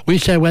Irish. We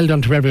say well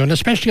done to everyone,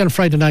 especially on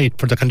Friday night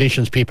for the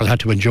conditions people had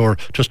to endure.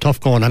 It was tough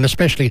going, and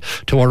especially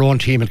to our own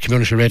team at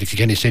Community Radio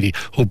Kilkenny City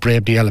who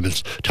braved the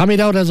elements. Tommy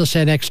Dowd, as I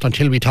say, next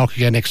until we talk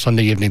again next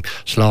Sunday evening.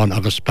 Slán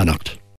agus Beannacht.